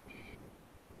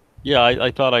 Yeah,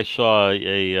 I thought I saw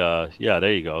a. Yeah,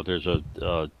 there you go. There's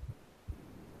a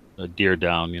deer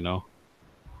down.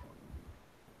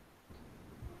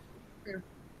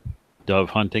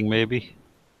 Dove hunting, maybe.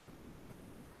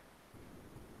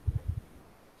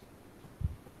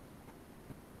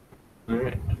 All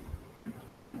right.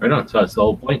 Right on. So that's the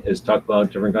whole point, is talk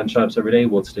about different gun shops every day.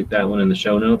 We'll stick that one in the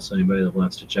show notes. Anybody that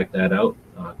wants to check that out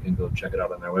can go check it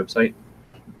out on their website.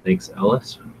 Thanks,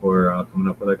 Ellis, for coming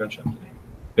up with our gun shop today.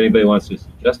 If anybody wants to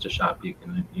suggest a shop, you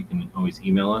can always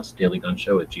email us,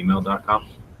 dailygunshow@gmail.com.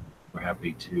 We're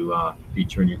happy to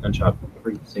feature in your gun shop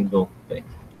every single day.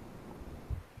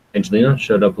 Angelina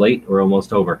showed up late. We're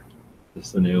almost over. This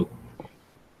is the new.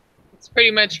 It's pretty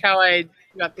much how I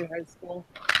got through high school.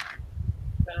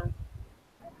 So.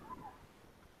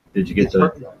 Did you get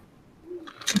the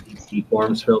ET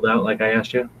forms filled out like I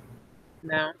asked you?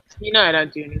 No. You know I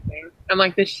don't do anything. I'm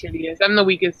like the shittiest. I'm the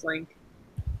weakest link.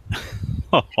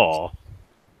 Oh.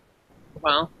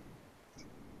 Well.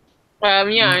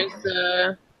 Yeah,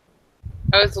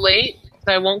 I was late,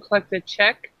 so I won't collect the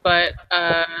check, but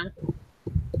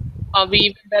I'll be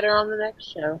even better on the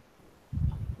next show.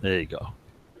 There you go.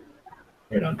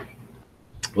 Right on.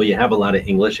 Well, you have a lot of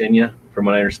English in you, from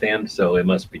what I understand, so it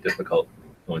must be difficult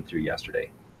going through yesterday.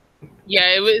 Yeah,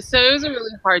 it was a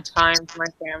really hard time for my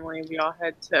family. We all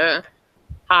had to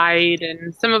hide,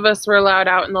 and some of us were allowed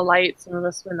out in the light, some of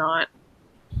us were not.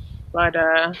 But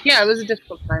yeah, it was a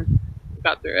difficult time. We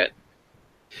got through it.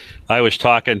 I was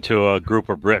talking to a group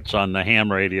of Brits on the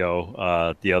ham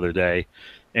radio the other day,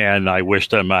 and I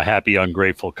wished them a happy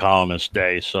Ungrateful Columnist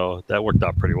Day, so that worked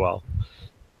out pretty well.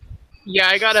 Yeah,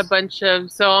 I got a bunch of,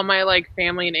 so all my like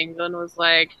family in England was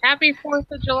like, "Happy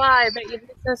 4th of July, I bet you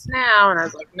miss us now." And I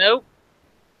was like, nope,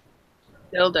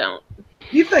 still don't.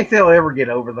 Do you think they'll ever get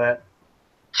over that?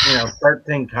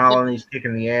 13 colonies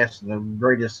kicking the ass of the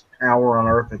greatest power on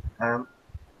earth at the time?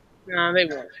 No, they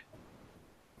won't.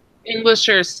 English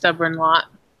are a stubborn lot.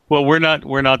 Well, we're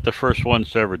not the first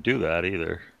ones to ever do that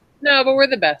either. No, but we're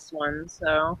the best ones,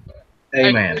 so.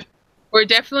 Amen. We're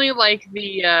definitely like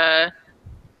the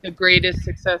greatest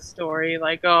success story.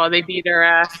 Like, oh, they beat our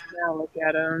ass. Now look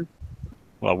at them.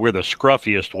 Well, we're the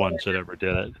scruffiest ones that ever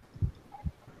did it.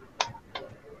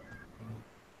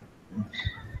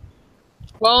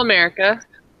 Well, America.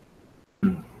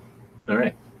 All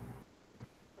right.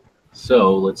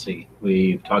 So let's see.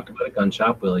 We've talked about a gun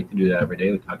shop. We like to do that every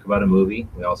day. We talk about a movie.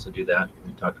 We also do that.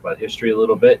 We talk about history a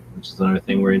little bit, which is another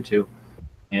thing we're into.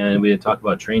 And we didn't talk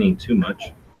about training too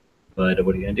much. But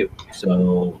what are you going to do?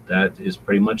 So that is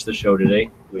pretty much the show today.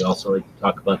 We also like to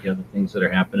talk about the other things that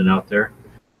are happening out there,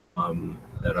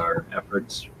 that are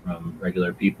efforts from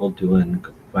regular people doing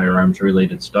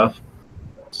firearms-related stuff.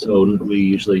 So we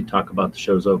usually talk about the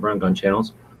shows over on Gun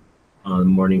Channels. The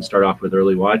morning start off with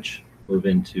Early Watch, move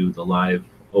into the live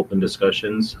open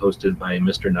discussions hosted by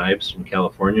Mr. Knives from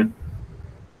California.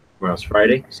 Tomorrow's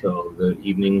Friday, so the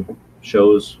evening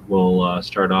shows will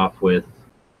start off with,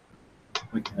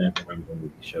 I can't remember the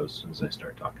shows as soon as I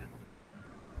start talking.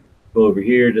 Go over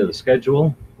here to the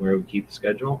schedule, where we keep the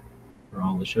schedule for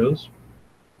all the shows.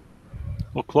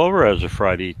 Well, Clover has a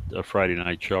Friday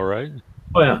night show, right?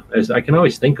 Oh yeah, I can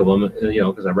always think of them,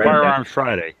 because I write them down. Firearms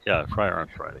Friday. Yeah,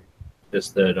 Firearms Friday.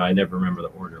 Just that I never remember the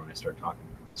order when I start talking.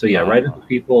 So yeah, Right at the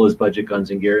People is Budget Guns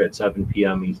and Gear at 7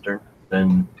 p.m. Eastern.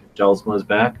 Then Jelsma's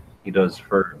back. He does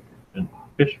fur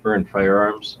and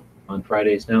firearms on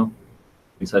Fridays now.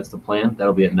 At least that's the plan.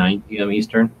 That'll be at 9 p.m.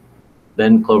 Eastern.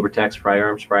 Then Clover Tech's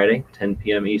Firearms Friday, 10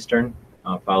 p.m. Eastern,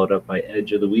 followed up by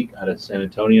Edge of the Week out of San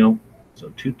Antonio.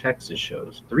 So 3 Texas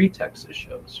shows.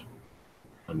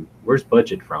 Where's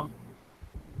Budget from?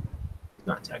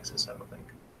 Not Texas, I don't think.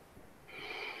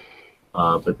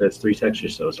 But there's 3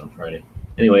 Texas shows on Friday.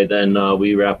 Anyway, then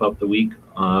we wrap up the week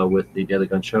with the Daily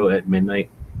Gun Show at midnight.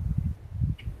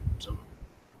 So,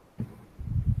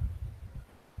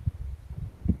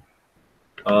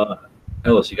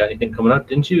 Ellis, you got anything coming up?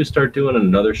 Didn't you start doing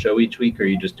another show each week, or are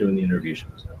you just doing the interview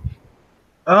shows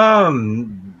now?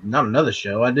 Not another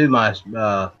show. I do my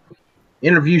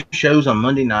interview shows on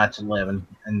Monday nights at 11,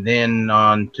 and then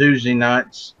on Tuesday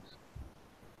nights.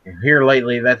 Here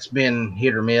lately, that's been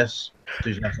hit or miss.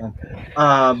 Tuesday night,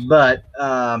 but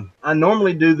I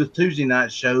normally do the Tuesday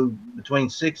night show between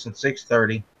 6 and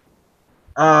 6:30.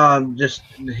 Just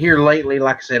here lately,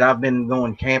 like I said, I've been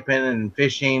going camping and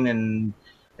fishing and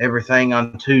everything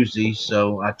on Tuesday,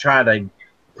 so I try to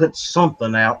put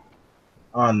something out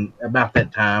on about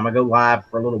that time. I go live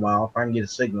for a little while if I can get a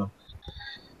signal,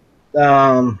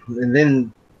 and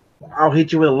then I'll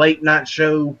hit you with a late night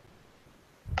show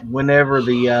whenever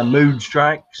the mood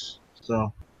strikes.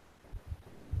 So,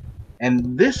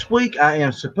 and this week I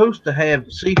am supposed to have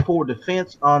C4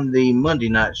 Defense on the Monday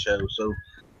night show, so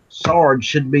Sarge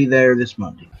should be there this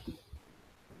Monday.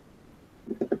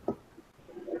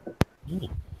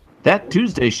 That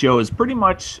Tuesday show is pretty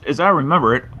much, as I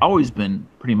remember it, always been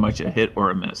pretty much a hit or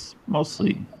a miss.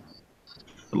 Mostly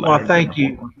Well, thank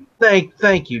you.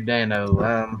 Thank you,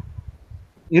 Dano.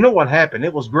 You know what happened?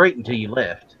 It was great until you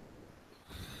left.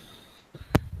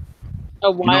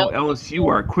 A You know, while. Ellis, you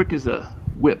are quick as a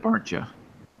whip, aren't you?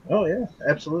 Oh yeah,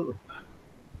 absolutely.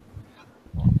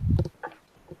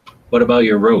 What about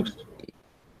your roast?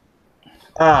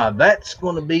 That's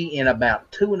going to be in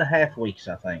about 2.5 weeks,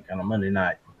 I think, on a Monday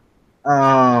night.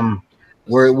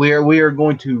 We are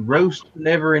going to roast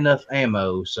Never Enough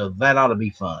Ammo, so that ought to be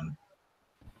fun.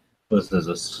 This is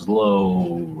a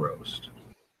slow roast.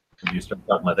 Did you start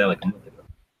talking about that like a month ago?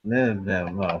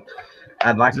 No.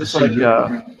 I'd like Is to this see.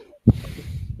 like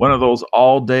one of those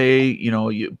all day? You know,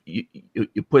 you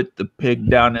put the pig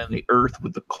down in the earth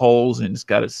with the coals, and it's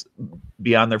got to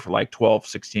be on there for like 12,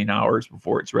 16 hours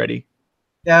before it's ready.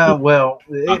 Well,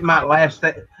 it might last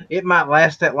that. It might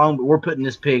last that long, but we're putting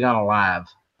this pig on alive.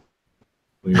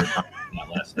 We were talking about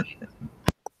last night.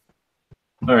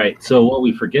 All right. So what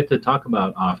we forget to talk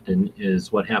about often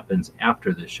is what happens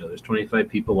after this show. There's 25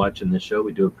 people watching this show.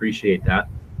 We do appreciate that.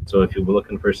 So if you were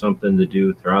looking for something to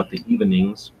do throughout the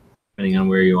evenings, depending on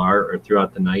where you are, or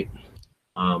throughout the night,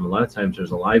 a lot of times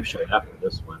there's a live show after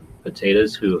this one.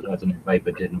 Potatoes, who has an invite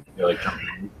but didn't feel like jumping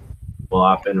in, will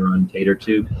often run Tater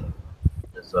Tube.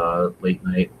 It's a late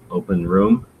night open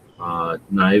room.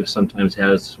 Knives sometimes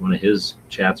has one of his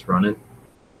chats running.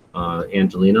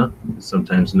 Angelina is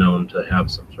sometimes known to have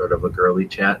some sort of a girly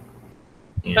chat.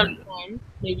 And Sometime,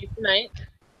 maybe tonight.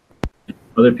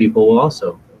 other people will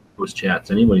also host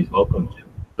chats. Anybody's welcome to.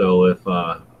 So if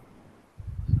whatever,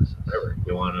 if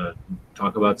you want to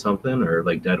talk about something, or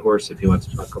like Dead Horse, if he wants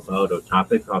to talk about a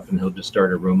topic, often he'll just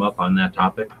start a room up on that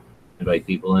topic, invite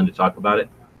people in to talk about it,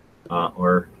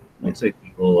 or like I say,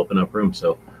 people will open up rooms.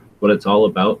 So what it's all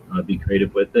about, be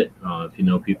creative with it. If you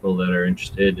know people that are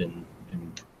interested in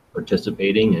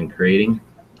participating and creating,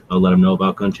 I'll let them know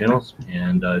about gun channels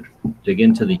and dig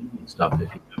into the stuff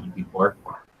if you haven't before.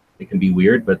 It can be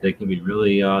weird, but they can be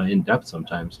really in depth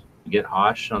sometimes. You get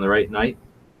Hosh on the right night,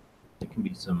 it can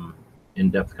be some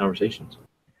in-depth conversations.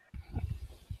 All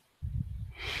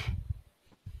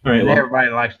right, And well, everybody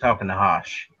likes talking to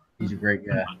Hosh. He's a great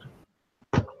guy.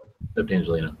 except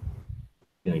Angelina.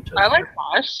 Getting I like toasted.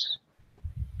 Hosh.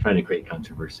 Trying to create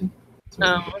controversy.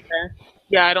 Oh, okay.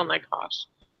 Yeah, I don't like Hosh.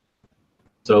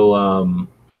 So, all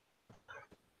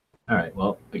right.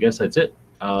 Well, I guess that's it.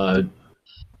 Yeah,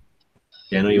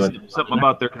 I know you want Something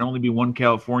about there can only be one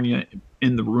California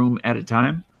in the room at a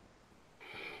time.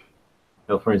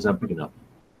 California's not big enough.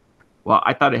 Well,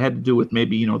 I thought it had to do with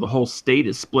maybe, the whole state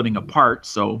is splitting apart,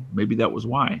 so maybe that was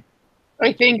why.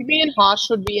 I think me and Hosh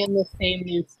would be in the same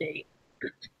new state.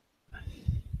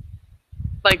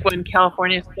 Like when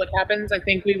California split happens, I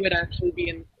think we would actually be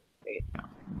in the same state.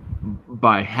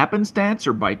 By happenstance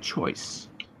or by choice?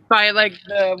 By like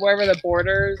wherever the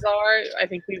borders are, I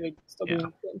think we would still be in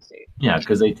the same state. Yeah,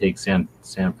 because they take San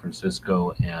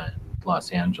Francisco and Los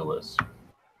Angeles.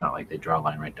 Not like they draw a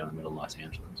line right down the middle of Los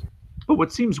Angeles. But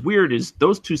what seems weird is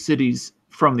those two cities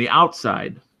from the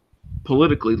outside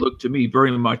politically look to me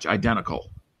very much identical.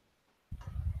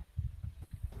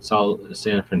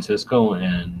 San Francisco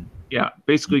and... Yeah,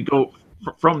 basically go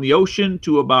from the ocean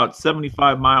to about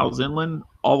 75 miles inland,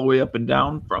 all the way up and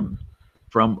down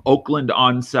from Oakland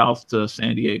on south to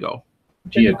San Diego.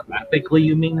 Geographically,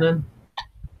 you mean then?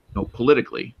 No,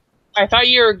 politically. I thought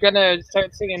you were gonna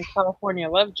start singing California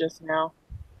Love just now.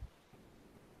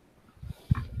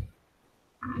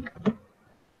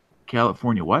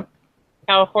 California what?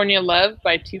 California Love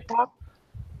by Tupac.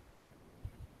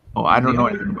 Oh, I don't know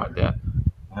anything about that.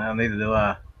 Well, neither do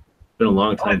I. It's been a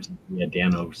long time since we had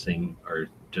Dano sing or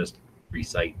just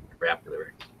recite rap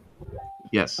lyrics.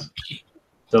 Yes.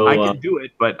 So I can do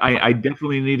it, but I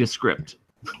definitely need a script.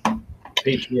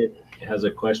 Patriot has a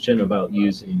question about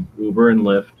using Uber and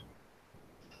Lyft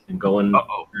and going back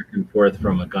and forth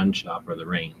from a gun shop or the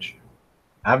range.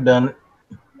 I've done it.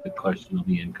 The question will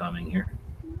be incoming here.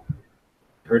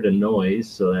 Heard a noise,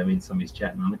 so that means somebody's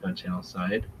chatting on the gun channel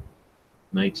side.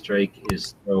 Night Strike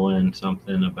is throwing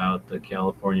something about the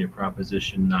California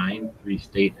Proposition 9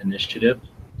 3-state initiative.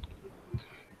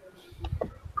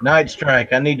 Night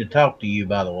Strike, I need to talk to you,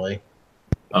 by the way.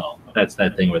 Oh, that's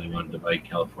that thing where they want to divide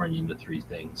California into 3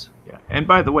 things. Yeah. And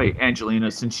by the way,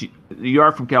 Angelina, since you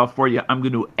are from California, I'm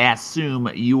going to assume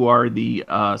you are the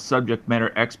subject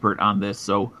matter expert on this.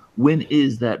 So when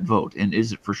is that vote, and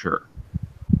is it for sure?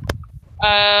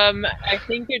 I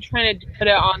think they're trying to put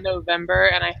it on November,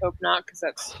 and I hope not, because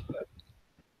that's stupid.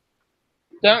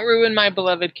 Don't ruin my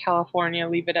beloved California.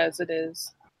 Leave it as it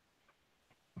is.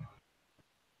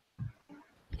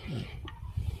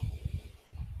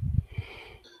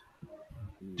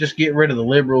 Just get rid of the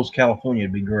liberals. California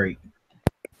would be great.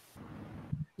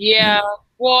 Yeah.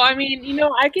 Well, I mean,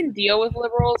 I can deal with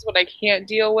liberals. What I can't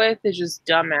deal with is just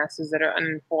dumbasses that are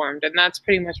uninformed, and that's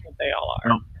pretty much what they all are.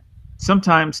 Well,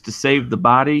 sometimes to save the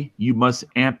body, you must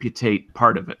amputate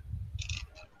part of it.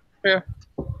 True.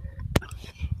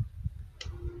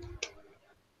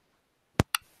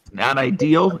 Not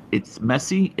ideal. It's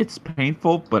messy. It's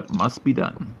painful, but must be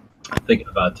done. I'm thinking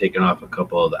about taking off a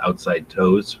couple of the outside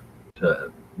toes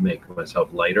to make myself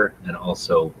lighter and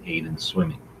also aid in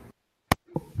swimming.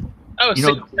 Oh,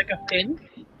 so it's like a fin?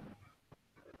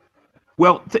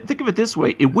 Well, think of it this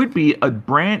way. It would be a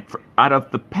brand out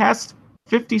of the past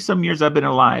 50-some years I've been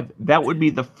alive. That would be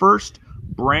the first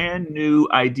brand new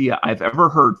idea I've ever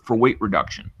heard for weight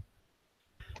reduction.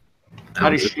 How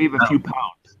to shave a few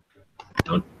pounds.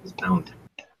 Pound.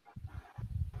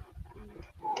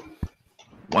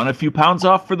 Want a few pounds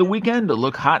off for the weekend to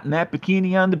look hot in that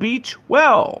bikini on the beach?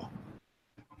 Well,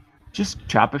 just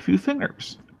chop a few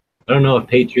fingers. I don't know if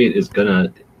Patriot is going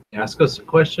to ask us a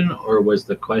question, or was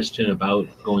the question about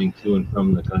going to and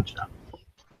from the gun shop?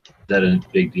 Is that a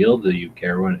big deal? Do you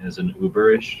care when it is an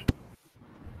Uber-ish?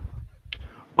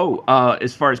 Oh,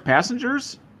 as far as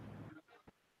passengers?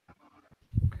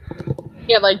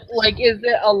 Yeah, like is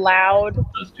it allowed?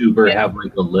 Does Uber have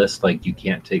like a list, like you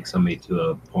can't take somebody to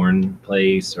a porn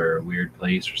place or a weird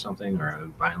place or something, or a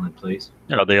violent place?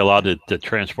 Are they allowed to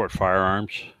transport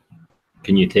firearms?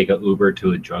 Can you take an Uber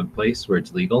to a drug place where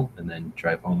it's legal and then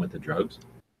drive home with the drugs?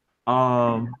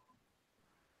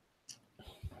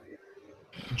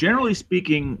 Generally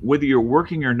speaking, whether you're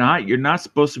working or not, you're not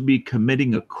supposed to be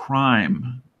committing a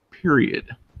crime, period.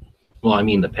 Well, I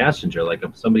mean the passenger, like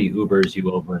if somebody Ubers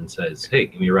you over and says, hey,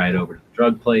 give me a ride over to the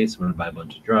drug place, I'm going to buy a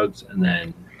bunch of drugs, and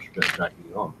then drive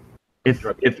you home.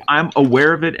 If I'm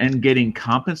aware of it and getting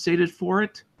compensated for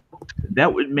it,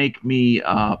 that would make me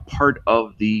part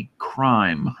of the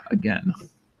crime again.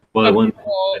 Well,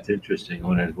 that's interesting.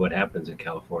 What happens in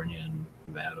California and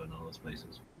Nevada and all those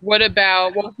places? What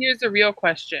about, well, here's a real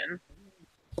question.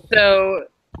 So,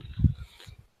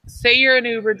 say you're an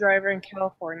Uber driver in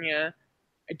California.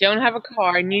 I don't have a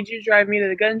car. I need you to drive me to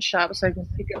the gun shop so I can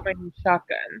pick up my new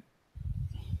shotgun.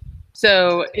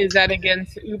 So is that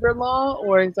against Uber law,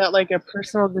 or is that like a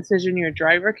personal decision your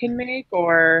driver can make,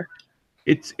 or?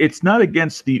 It's not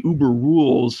against the Uber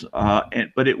rules,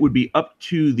 but it would be up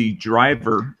to the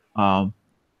driver.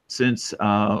 Since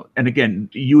and again,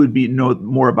 you would know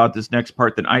more about this next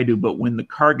part than I do. But when the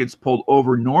car gets pulled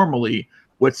over, normally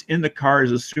what's in the car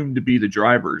is assumed to be the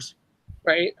driver's.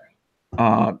 Right.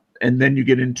 And then you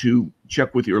get into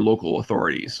check with your local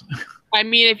authorities. I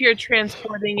mean, if you're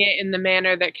transporting it in the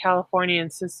manner that California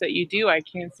insists that you do, I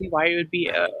can't see why it would be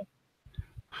a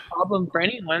problem for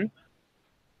anyone.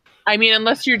 I mean,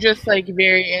 unless you're just like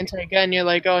very anti-gun, you're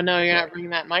like, oh no, you're not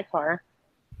bringing that in my car.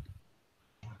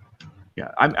 Yeah,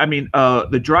 I mean,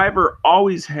 the driver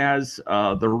always has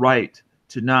the right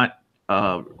to not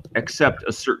accept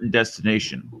a certain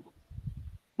destination.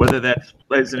 Whether that's,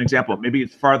 as an example, maybe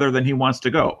it's farther than he wants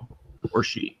to go, or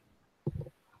she.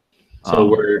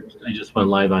 So I just went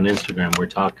live on Instagram. We're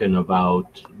talking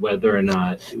about whether or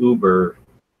not Uber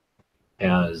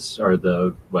has,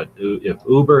 if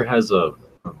Uber has a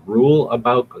rule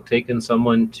about taking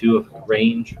someone to a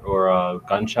range or a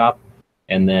gun shop,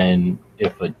 and then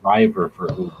if a driver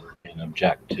for Uber can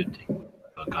object to taking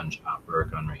a gun shop or a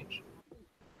gun range.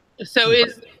 So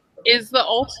is the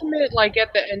ultimate, like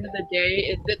at the end of the day,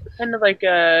 is it kind of like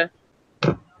a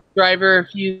driver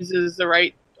refuses the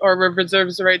right or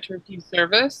reserves the right to refuse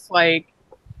service? Like,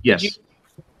 yes.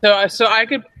 So I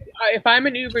could, if I'm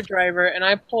an Uber driver and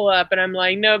I pull up and I'm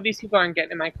like, no, these people aren't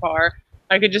getting in my car,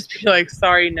 I could just be like,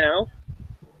 sorry, no.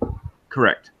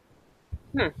 Correct.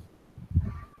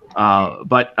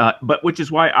 But which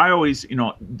is why I always,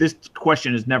 this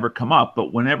question has never come up,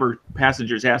 but whenever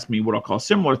passengers ask me what I'll call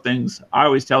similar things, I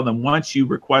always tell them, once you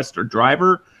request a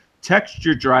driver, text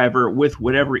your driver with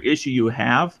whatever issue you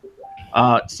have,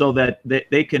 so that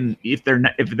they can, if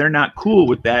they're not cool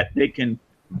with that, they can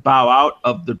bow out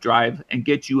of the drive and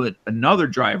get you another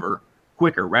driver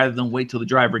quicker, rather than wait till the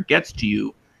driver gets to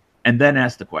you and then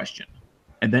ask the question.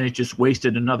 And then it just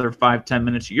wasted another 5-10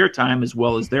 minutes of your time as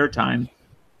well as their time.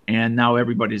 And now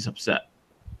everybody's upset.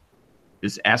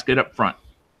 Just ask it up front.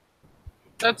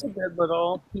 That's a good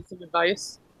little piece of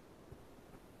advice.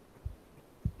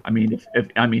 I mean,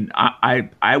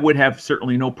 I would have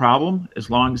certainly no problem as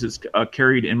long as it's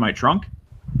carried in my trunk.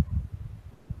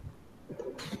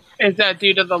 Is that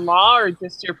due to the law or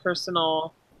just your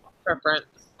personal preference?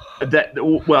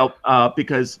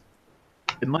 Because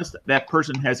unless that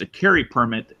person has a carry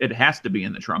permit, it has to be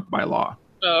in the trunk by law.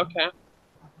 Oh, okay.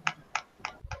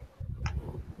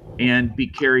 and be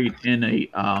carried in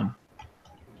a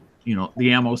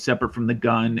the ammo separate from the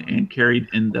gun and carried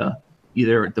in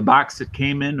either the box it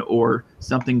came in or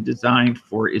something designed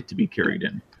for it to be carried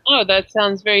in. Oh, that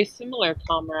sounds very similar,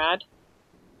 comrade.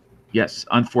 Yes,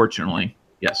 unfortunately,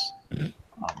 yes.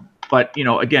 But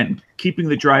again, keeping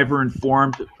the driver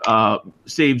informed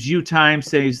saves you time,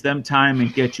 saves them time,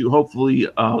 and gets you hopefully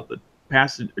the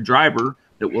passenger driver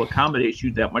that will accommodate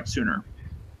you that much sooner.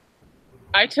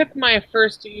 I took my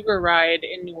first Uber ride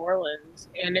in New Orleans,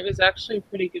 and it was actually a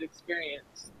pretty good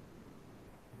experience.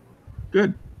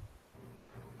 Good.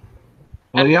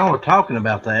 Well, y'all were talking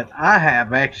about that. I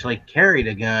have actually carried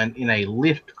a gun in a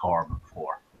Lyft car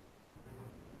before.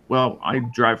 Well, I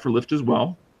drive for Lyft as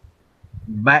well.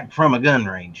 Back from a gun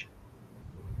range.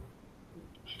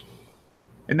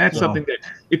 And that's something that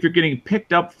if you're getting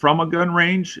picked up from a gun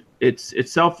range, it's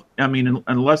itself,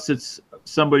 unless it's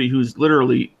somebody who's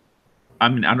literally, I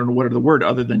don't know what the word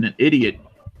other than an idiot,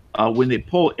 when they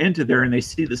pull into there and they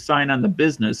see the sign on the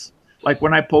business, like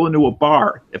when I pull into a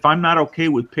bar, if I'm not okay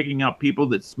with picking up people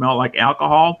that smell like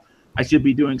alcohol, I should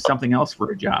be doing something else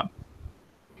for a job.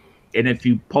 And if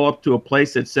you pull up to a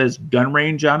place that says gun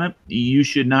range on it, you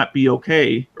should not be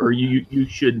okay, or you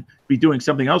should be doing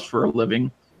something else for a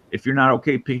living if you're not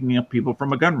okay picking up people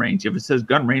from a gun range. If it says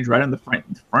gun range right in the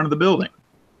front of the building.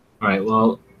 All right,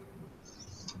 well,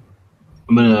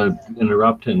 I'm going to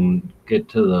interrupt and get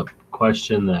to the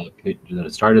question that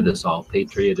started this all.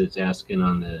 Patriot is asking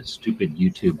on the stupid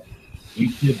YouTube,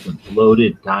 the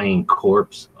bloated, dying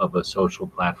corpse of a social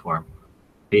platform.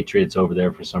 Patriot's over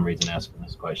there for some reason asking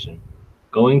this question.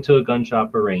 Going to a gun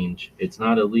shop or range, it's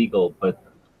not illegal, but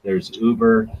there's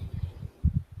Uber,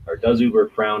 or does Uber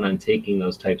frown on taking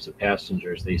those types of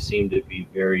passengers? They seem to be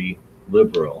very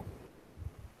liberal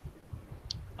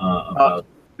about.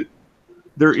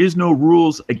 There is no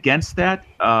rules against that.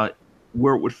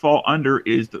 Where it would fall under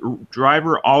is the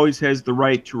driver always has the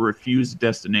right to refuse a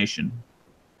destination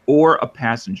or a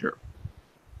passenger.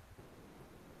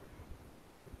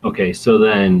 Okay, so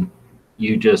then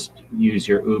you just use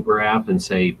your Uber app and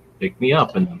say, pick me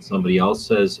up, and then somebody else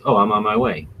says, oh, I'm on my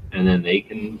way. And then they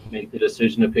can make the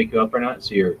decision to pick you up or not.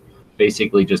 So you're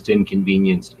basically just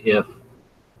inconvenienced if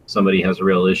somebody has a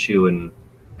real issue and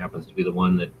happens to be the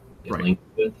one that is linked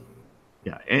with.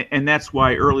 Yeah, and that's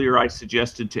why earlier I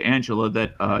suggested to Angela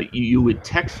that you would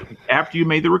text, after you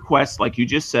made the request, like you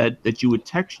just said, that you would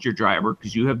text your driver,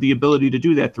 because you have the ability to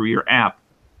do that through your app,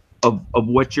 of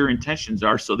what your intentions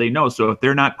are, so they know. So if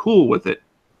they're not cool with it,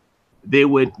 they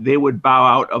would bow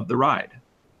out of the ride.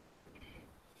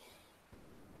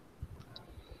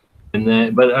 And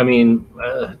then, but I mean,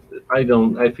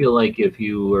 I feel like if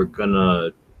you were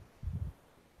gonna,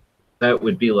 that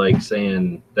would be like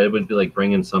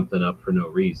bringing something up for no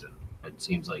reason. It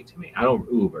seems like to me. I don't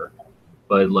Uber,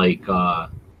 but like,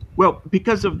 well,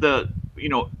 because of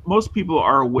most people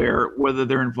are aware, whether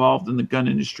they're involved in the gun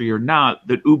industry or not,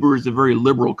 that Uber is a very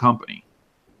liberal company.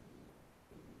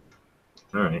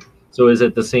 All right. So is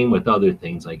it the same with other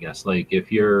things, I guess? Like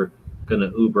if you're going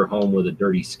to Uber home with a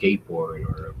dirty skateboard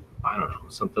or, I don't know,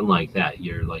 something like that,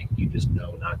 you're like, you just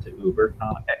know not to Uber?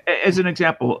 As an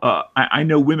example, I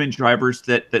know women drivers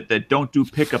that don't do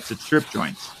pickups at strip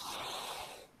joints.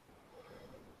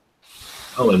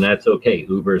 Oh, and that's okay.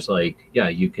 Uber's like, yeah,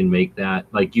 you can make that.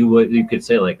 Like you could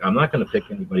say like, I'm not going to pick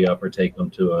anybody up or take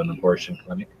them to an abortion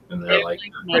clinic, and they're like,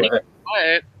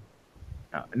 what?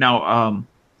 Now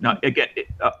again,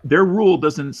 their rule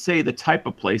doesn't say the type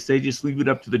of place. They just leave it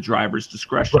up to the driver's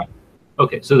discretion. Right.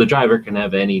 Okay, so the driver can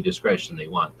have any discretion they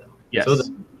want, though. Yes.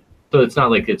 So it's not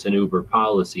like it's an Uber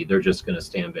policy. They're just going to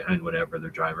stand behind whatever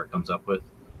their driver comes up with.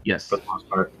 Yes. For the most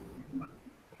part.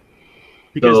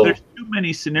 Because there's too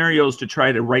many scenarios to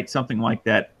try to write something like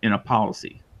that in a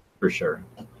policy. For sure.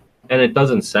 And it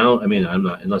doesn't sound, I mean, I'm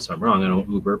not, unless I'm wrong, I don't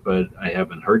Uber, but I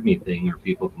haven't heard anything or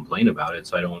people complain about it.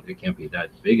 So it can't be that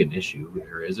big an issue,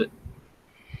 or is it?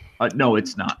 No,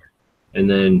 it's not. And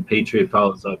then Patriot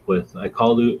follows up with, I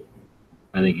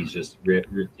think he's just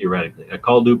theoretically, I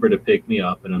called Uber to pick me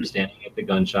up and I'm standing at the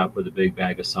gun shop with a big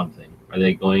bag of something. Are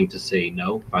they going to say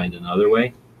no, find another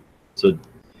way? So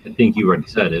I think you already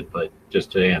said it, but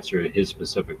just to answer his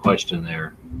specific question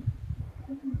there,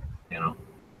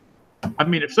 I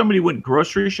mean, if somebody went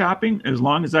grocery shopping, as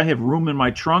long as I have room in my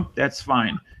trunk, that's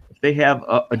fine. If they have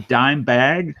a dime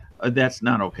bag, that's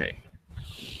not okay.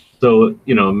 So,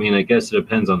 I guess it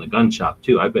depends on the gun shop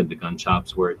too. I've been to gun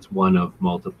shops where it's one of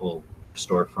multiple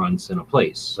storefronts in a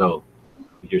place. So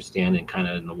you're standing kind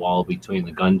of in the wall between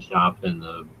the gun shop and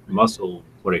the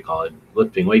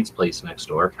lifting weights place next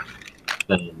door.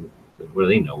 Then where do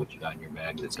they know what you got in your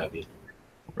bag that's heavy?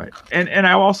 Right, and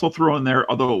I'll also throw in there,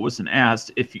 although it wasn't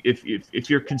asked, if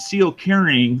you're concealed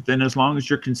carrying, then as long as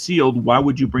you're concealed, why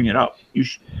would you bring it up? You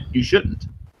shouldn't,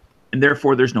 and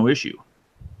therefore there's no issue.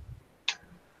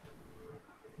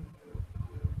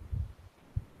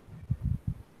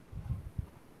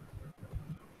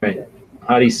 Right.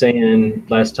 Hottie's saying,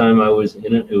 last time I was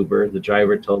in an Uber, the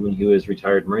driver told me he was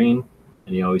retired Marine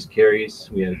and he always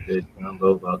carries. We had a good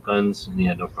combo about guns and he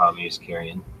had no problem he was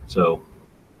carrying. So,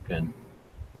 again,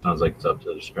 sounds like it's up to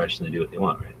their discretion. They do what they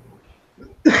want, right?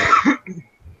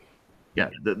 Yeah,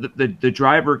 the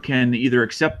driver can either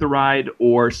accept the ride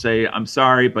or say, I'm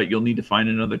sorry, but you'll need to find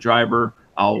another driver.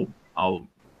 And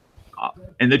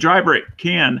the driver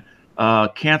can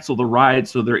cancel the ride,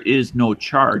 so there is no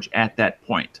charge at that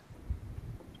point.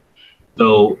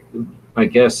 So I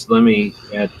guess let me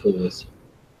add to this.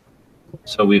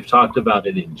 So we've talked about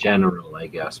it in general, I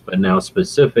guess, but now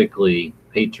specifically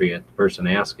Patriot, the person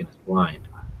asking, is blind.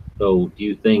 So do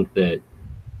you think that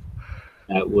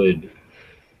would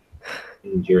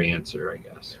change your answer, I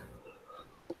guess?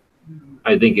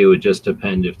 I think it would just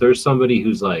depend. If there's somebody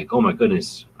who's like, oh my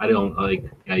goodness, I don't like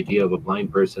the idea of a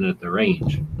blind person at the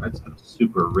range. That's a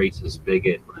super racist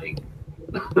bigot, like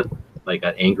like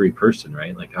an angry person,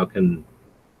 right? Like how can,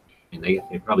 I mean,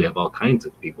 they probably have all kinds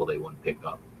of people they wouldn't pick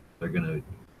up. They're gonna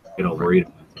get all worried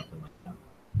about something like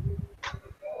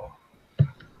that.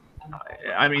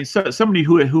 I mean, so somebody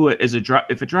who is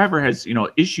if a driver has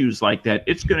issues like that,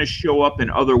 it's going to show up in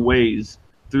other ways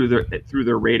through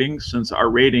their ratings, since our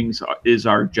ratings is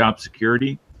our job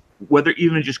security. Whether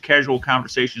even just casual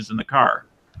conversations in the car,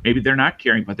 maybe they're not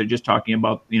carrying, but they're just talking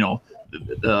about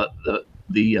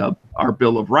our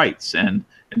Bill of Rights and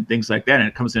things like that, and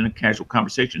it comes in a casual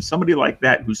conversation. Somebody like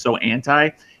that who's so anti,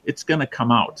 it's going to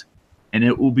come out, and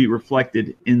it will be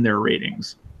reflected in their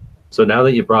ratings. So now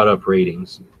that you brought up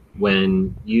ratings,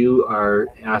 when you are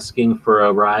asking for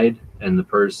a ride and the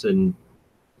person,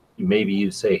 maybe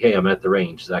you say, hey, I'm at the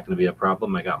range, is that going to be a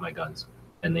problem? I got my guns.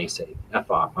 And they say,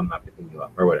 F off, I'm not picking you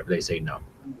up, or whatever. They say, no,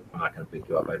 I'm not going to pick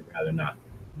you up, I'd rather not.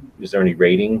 Is there any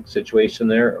rating situation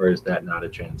there, or is that not a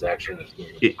transaction?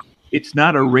 It's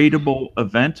not a rateable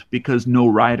event because no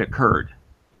ride occurred.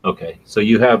 Okay, so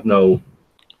you have no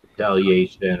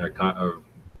retaliation or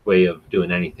way of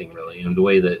doing anything really. And the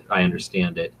way that I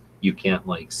understand it, you can't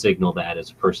like signal that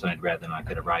as a person I'd rather not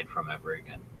get a ride from ever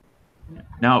again.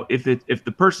 Now, if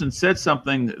the person said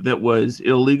something that was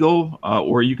illegal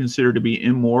or you consider to be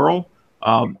immoral,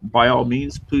 by all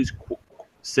means, please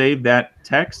save that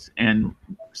text and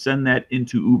send that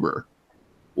into Uber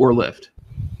or Lyft.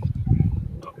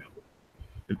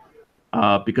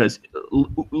 Because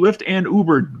Lyft and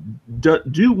Uber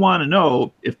do want to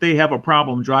know if they have a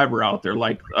problem driver out there.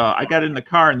 Like, I got in the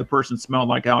car and the person smelled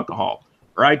like alcohol,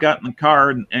 or I got in the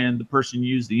car and the person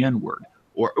used the N-word,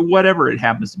 or whatever it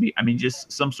happens to be. I mean,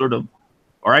 just some sort of,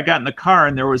 or I got in the car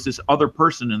and there was this other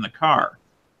person in the car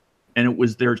and it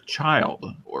was their child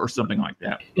or something like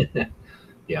that.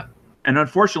 Yeah. And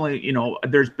unfortunately,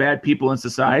 there's bad people in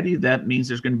society. That means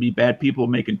there's going to be bad people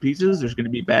making pizzas. There's going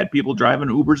to be bad people driving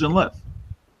Ubers and Lyft.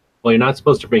 Well, you're not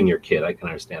supposed to bring your kid. I can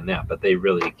understand that, but they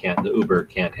really can't. The Uber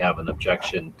can't have an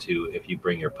objection to if you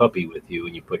bring your puppy with you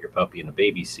and you put your puppy in a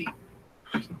baby seat.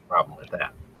 There's no problem with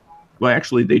that. Well,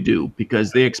 actually, they do,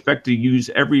 because they expect to use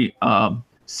every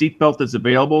seatbelt that's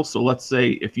available. So let's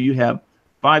say if you have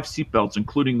 5 seatbelts,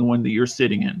 including the one that you're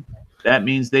sitting in, that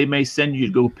means they may send you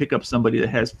to go pick up somebody that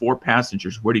has 4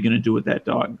 passengers. What are you going to do with that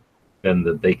dog? And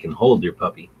that they can hold your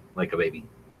puppy like a baby.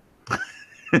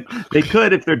 They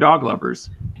could if they're dog lovers.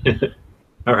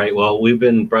 All right. Well, we've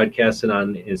been broadcasting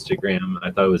on Instagram. I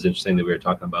thought it was interesting that we were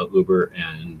talking about Uber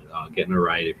and getting a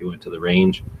ride if you went to the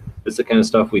range. This is the kind of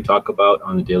stuff we talk about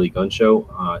on the Daily Gun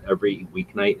Show every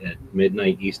weeknight at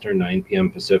midnight Eastern, 9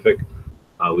 p.m. Pacific.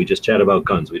 We just chat about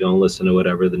guns. We don't listen to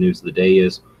whatever the news of the day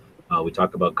is. We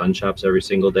talk about gun shops every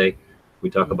single day. We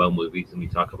talk about movies and we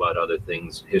talk about other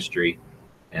things, history,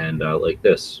 and like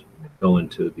this, going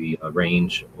to the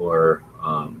range or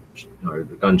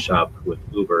the gun shop with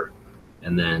Uber,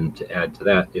 and then to add to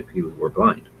that, if you were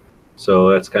blind.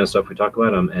 So that's the kind of stuff we talk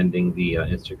about. I'm ending the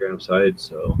Instagram side.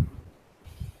 So,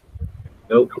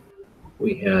 nope.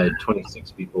 We had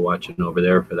 26 people watching over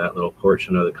there for that little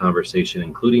portion of the conversation,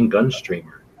 including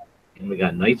Gunstreamer. And we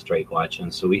got Night Strike watching,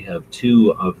 so we have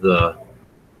 2 of the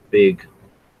big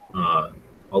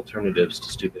alternatives to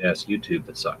stupid ass YouTube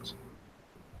that sucks.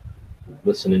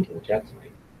 Listening to the chat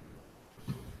tonight.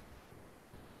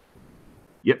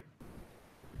 Yep.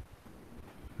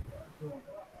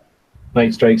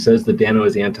 Night Strike says the Dano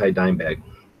is anti-dime bag.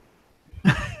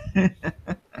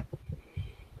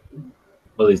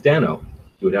 Well, he's Dano.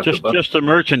 You would have to book. Just the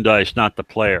merchandise, not the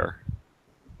player.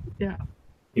 Yeah,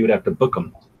 You would have to book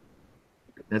them.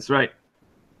 that's right.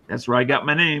 That's where I got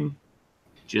my name.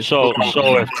 So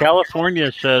if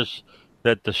California says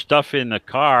that the stuff in the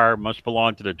car must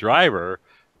belong to the driver,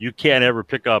 you can't ever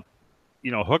pick up,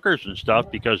 hookers and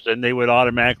stuff, because then they would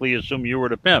automatically assume you were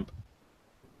the pimp.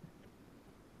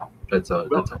 That's a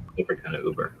different kind of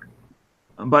Uber.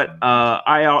 But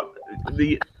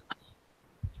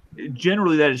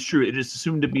generally that is true. It is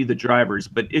assumed to be the drivers.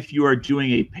 But if you are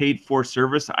doing a paid-for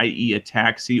service, i.e., a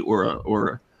taxi or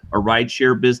a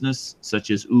rideshare business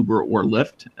such as Uber or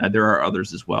Lyft, there are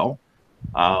others as well,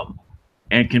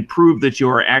 and can prove that you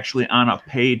are actually on a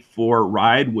paid-for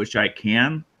ride, which I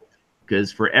can,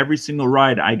 because for every single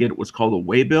ride I get what's called a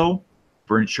waybill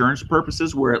for insurance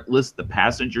purposes, where it lists the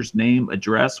passenger's name,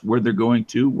 address, where they're going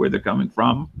to, where they're coming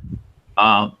from,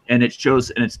 and it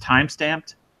shows, and it's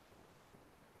time-stamped.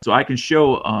 So I can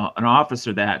show an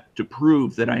officer that to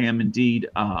prove that I am indeed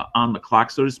on the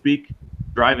clock, so to speak,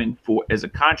 driving as a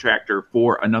contractor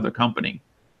for another company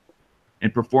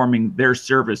and performing their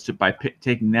service by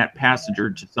taking that passenger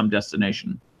to some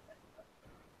destination.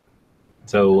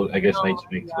 So I guess I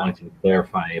just wanted to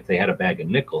clarify, if they had a bag of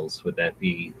nickels, would that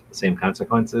be the same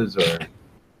consequences, or?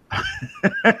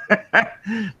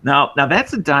 Now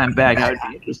that's a dime bag I would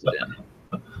be interested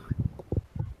in.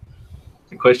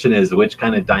 The question is, which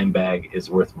kind of dime bag is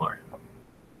worth more?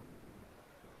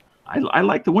 I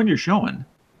like the one you're showing.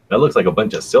 That looks like a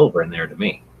bunch of silver in there to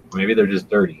me. Maybe they're just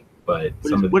dirty, but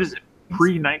what is it?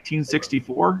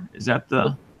 Pre-1964? Is that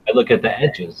the? I look at the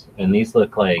edges, and these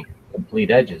look like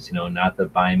complete edges. Not the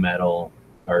bimetal.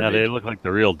 Yeah, they look like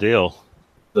the real deal.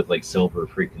 Look like silver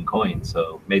freaking coins.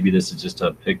 So maybe this is just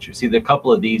a picture. See, the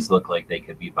couple of these look like they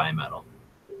could be bimetal,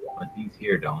 but these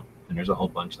here don't. And there's a whole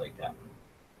bunch like that.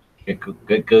 Get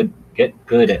good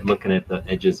at looking at the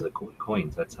edges of the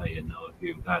coins. That's how you know if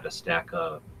you've got a stack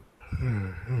of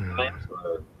dimes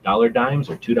or dollar dimes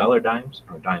or $2 dimes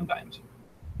or dime dimes.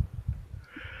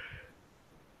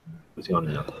 Who's going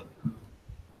to know?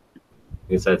 I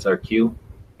guess that's our cue.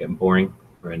 Getting boring.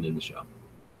 We're ending the show.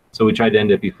 So we tried to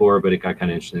end it before, but it got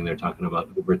kind of interesting. They're talking about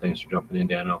Uber. Thanks for jumping in,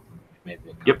 Dano. Made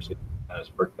the conversation kind of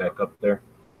spark back up there.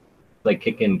 Like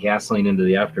kicking gasoline into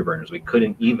the afterburners. We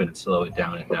couldn't even slow it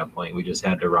down at that point. We just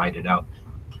had to ride it out.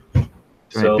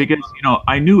 So, because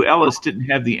I knew Ellis didn't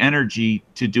have the energy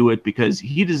to do it, because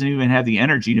he doesn't even have the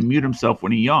energy to mute himself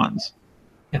when he yawns.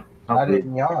 Yeah, I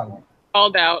didn't yawn.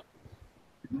 Called out.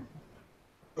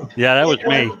 Yeah, that was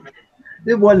me.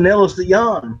 It wasn't Ellis that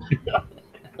yawned.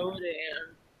 Oh,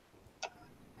 damn.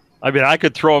 I mean, I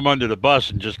could throw him under the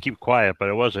bus and just keep quiet, but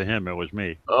it wasn't him. It was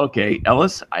me. Okay,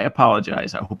 Ellis, I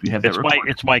apologize. I hope you have that.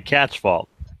 It's my cat's fault.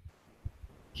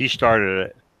 He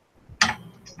started it.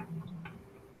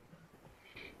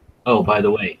 Oh, by the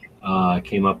way, I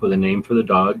came up with a name for the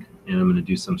dog, and I'm going to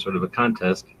do some sort of a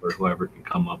contest for whoever can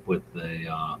come up with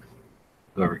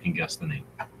whoever can guess the name.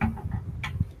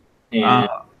 And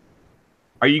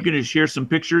are you going to share some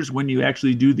pictures when you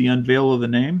actually do the unveil of the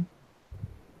name?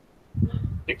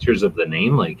 Pictures of the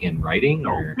name, like in writing?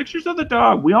 No, or pictures of the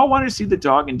dog. We all want to see the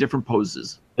dog in different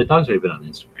poses. The dog's already been on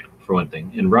Instagram, for one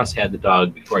thing. And Russ had the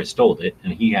dog before I stole it,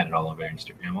 and he had it all over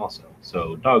Instagram also.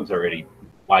 So dog's already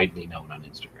widely known on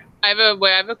Instagram. I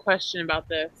have a question about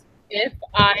this. If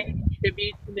I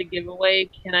contribute to the giveaway,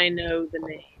 can I know the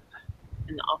name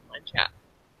in the offline chat?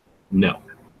 No.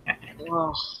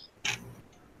 Oh.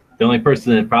 The only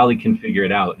person that probably can figure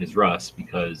it out is Russ,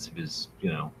 because of his,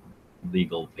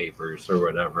 legal papers or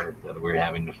whatever that we're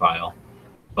having to file.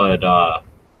 But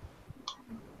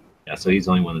yeah, so he's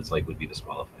the only one that's would be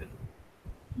disqualified.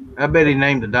 I bet he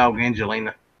named the dog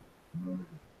Angelina.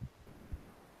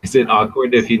 Is it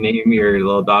awkward if you name your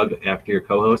little dog after your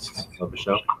co-host of the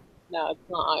show? No, it's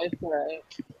not. It's all right.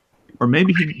 Or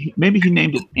maybe he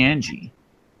named it Angie.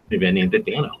 Maybe I named it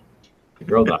Dano, the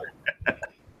girl dog.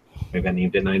 Maybe I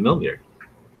named it 9mm.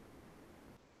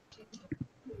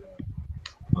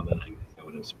 Well, then I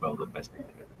would have spelled it best.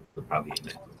 Would probably end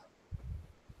it.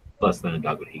 Less than a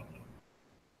dog would hate me.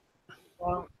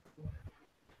 Well,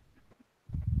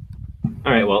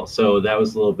 all right, well, so that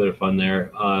was a little bit of fun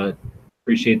there.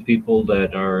 Appreciate the people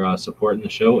that are supporting the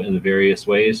show in the various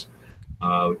ways.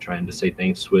 We're trying to say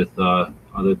thanks with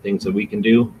other things that we can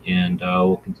do, and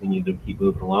we'll continue to keep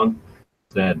moving along.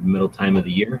 It's that middle time of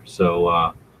the year,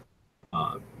 so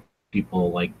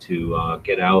people like to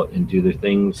get out and do the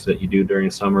things that you do during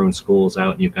summer when school's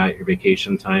out and you've got your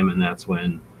vacation time, and that's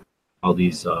when all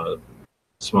these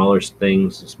smaller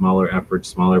things, smaller efforts,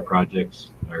 smaller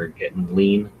projects are getting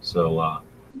lean. So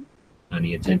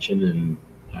any attention and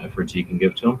efforts you can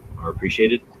give to them are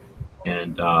appreciated.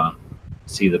 And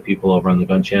see the people over on the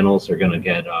gun channels are going to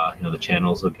get, the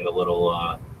channels will get a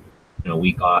little,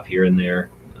 week off here and there.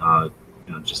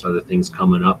 Just other things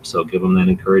coming up. So give them that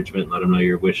encouragement. Let them know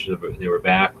your wish if they were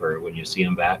back, or when you see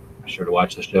them back, be sure to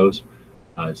watch the shows.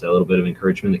 It's a little bit of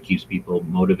encouragement that keeps people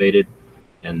motivated.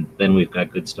 And then we've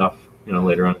got good stuff,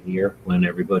 later on in the year when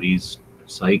everybody's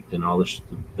psyched and all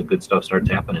the good stuff starts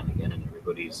happening again, and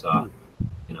everybody's,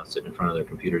 sitting in front of their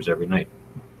computers every night.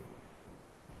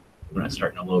 We're not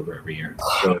starting all over every year.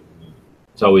 So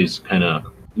it's always kind of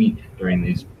weak during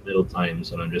these middle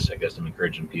times, and I'm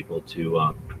encouraging people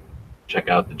to check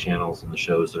out the channels and the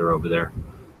shows that are over there.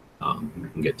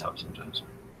 It can get tough sometimes.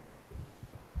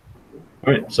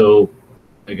 All right, so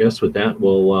I guess with that,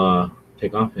 we'll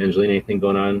take off. Angelina, anything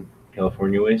going on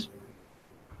California ways?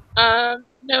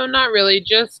 No, not really.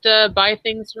 Just buy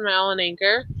things from Allen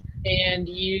Anchor and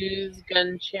use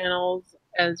gun channels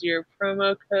as your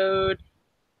promo code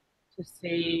to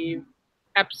save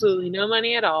absolutely no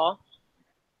money at all.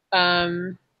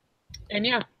 And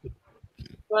yeah,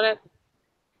 about it.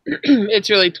 It's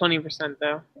really 20%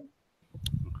 though.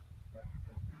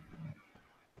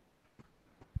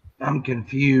 I'm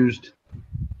confused.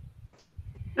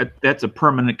 That's a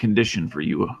permanent condition for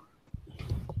you.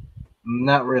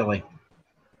 Not really.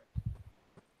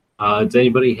 Does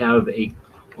anybody have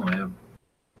I have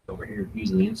over here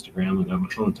using the Instagram. I got my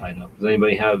phone tied up. Does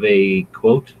anybody have a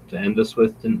quote to end us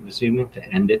with this evening? To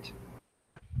end it?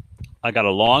 I got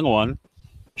a long one.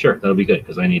 Sure, that'll be good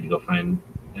because I need to go find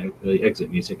the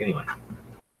exit music anyway.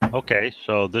 Okay,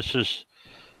 so this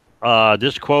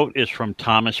quote is from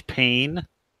Thomas Paine,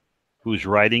 who's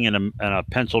writing in a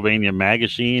Pennsylvania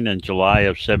magazine in July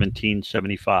of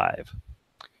 1775.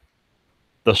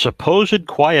 The supposed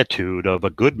quietude of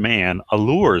a good man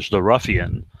allures the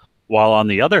ruffian, while on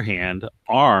the other hand,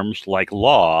 arms like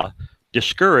law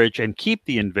discourage and keep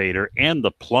the invader and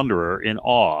the plunderer in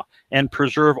awe, and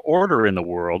preserve order in the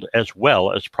world as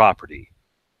well as property.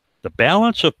 The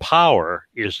balance of power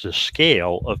is the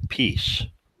scale of peace.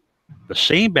 The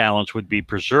same balance would be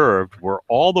preserved were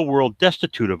all the world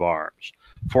destitute of arms,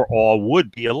 for all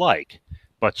would be alike.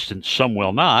 But since some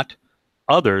will not,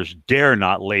 others dare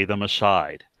not lay them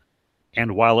aside.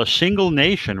 And while a single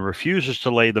nation refuses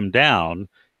to lay them down,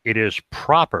 it is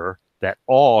proper that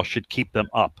all should keep them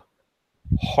up.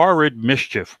 Horrid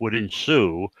mischief would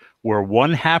ensue were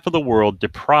one half of the world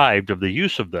deprived of the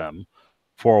use of them,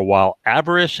 for while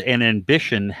avarice and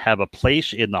ambition have a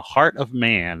place in the heart of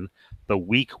man, the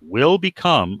weak will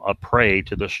become a prey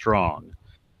to the strong.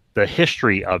 The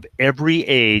history of every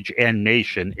age and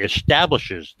nation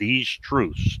establishes these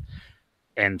truths,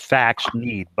 and facts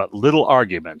need but little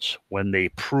arguments when they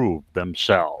prove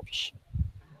themselves.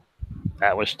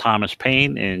 That was Thomas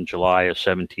Paine in July of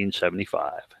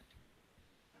 1775.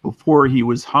 Before he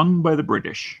was hung by the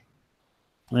British.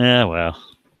 Yeah, well.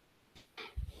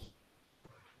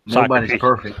 Nobody's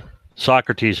perfect.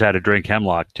 Socrates had to drink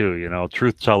hemlock too,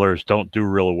 Truth tellers don't do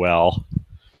real well.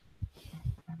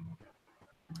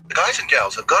 The guys and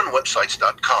gals at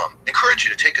gunwebsites.com encourage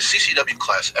you to take a CCW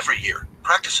class every year,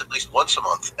 practice at least once a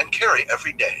month, and carry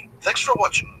every day. Thanks for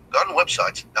watching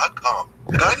gunwebsites.com.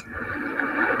 Guys.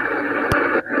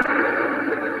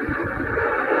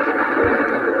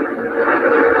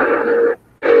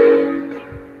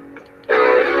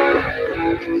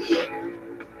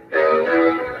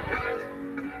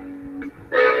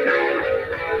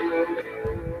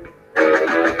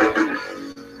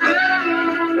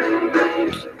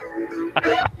 Ha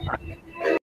ha ha.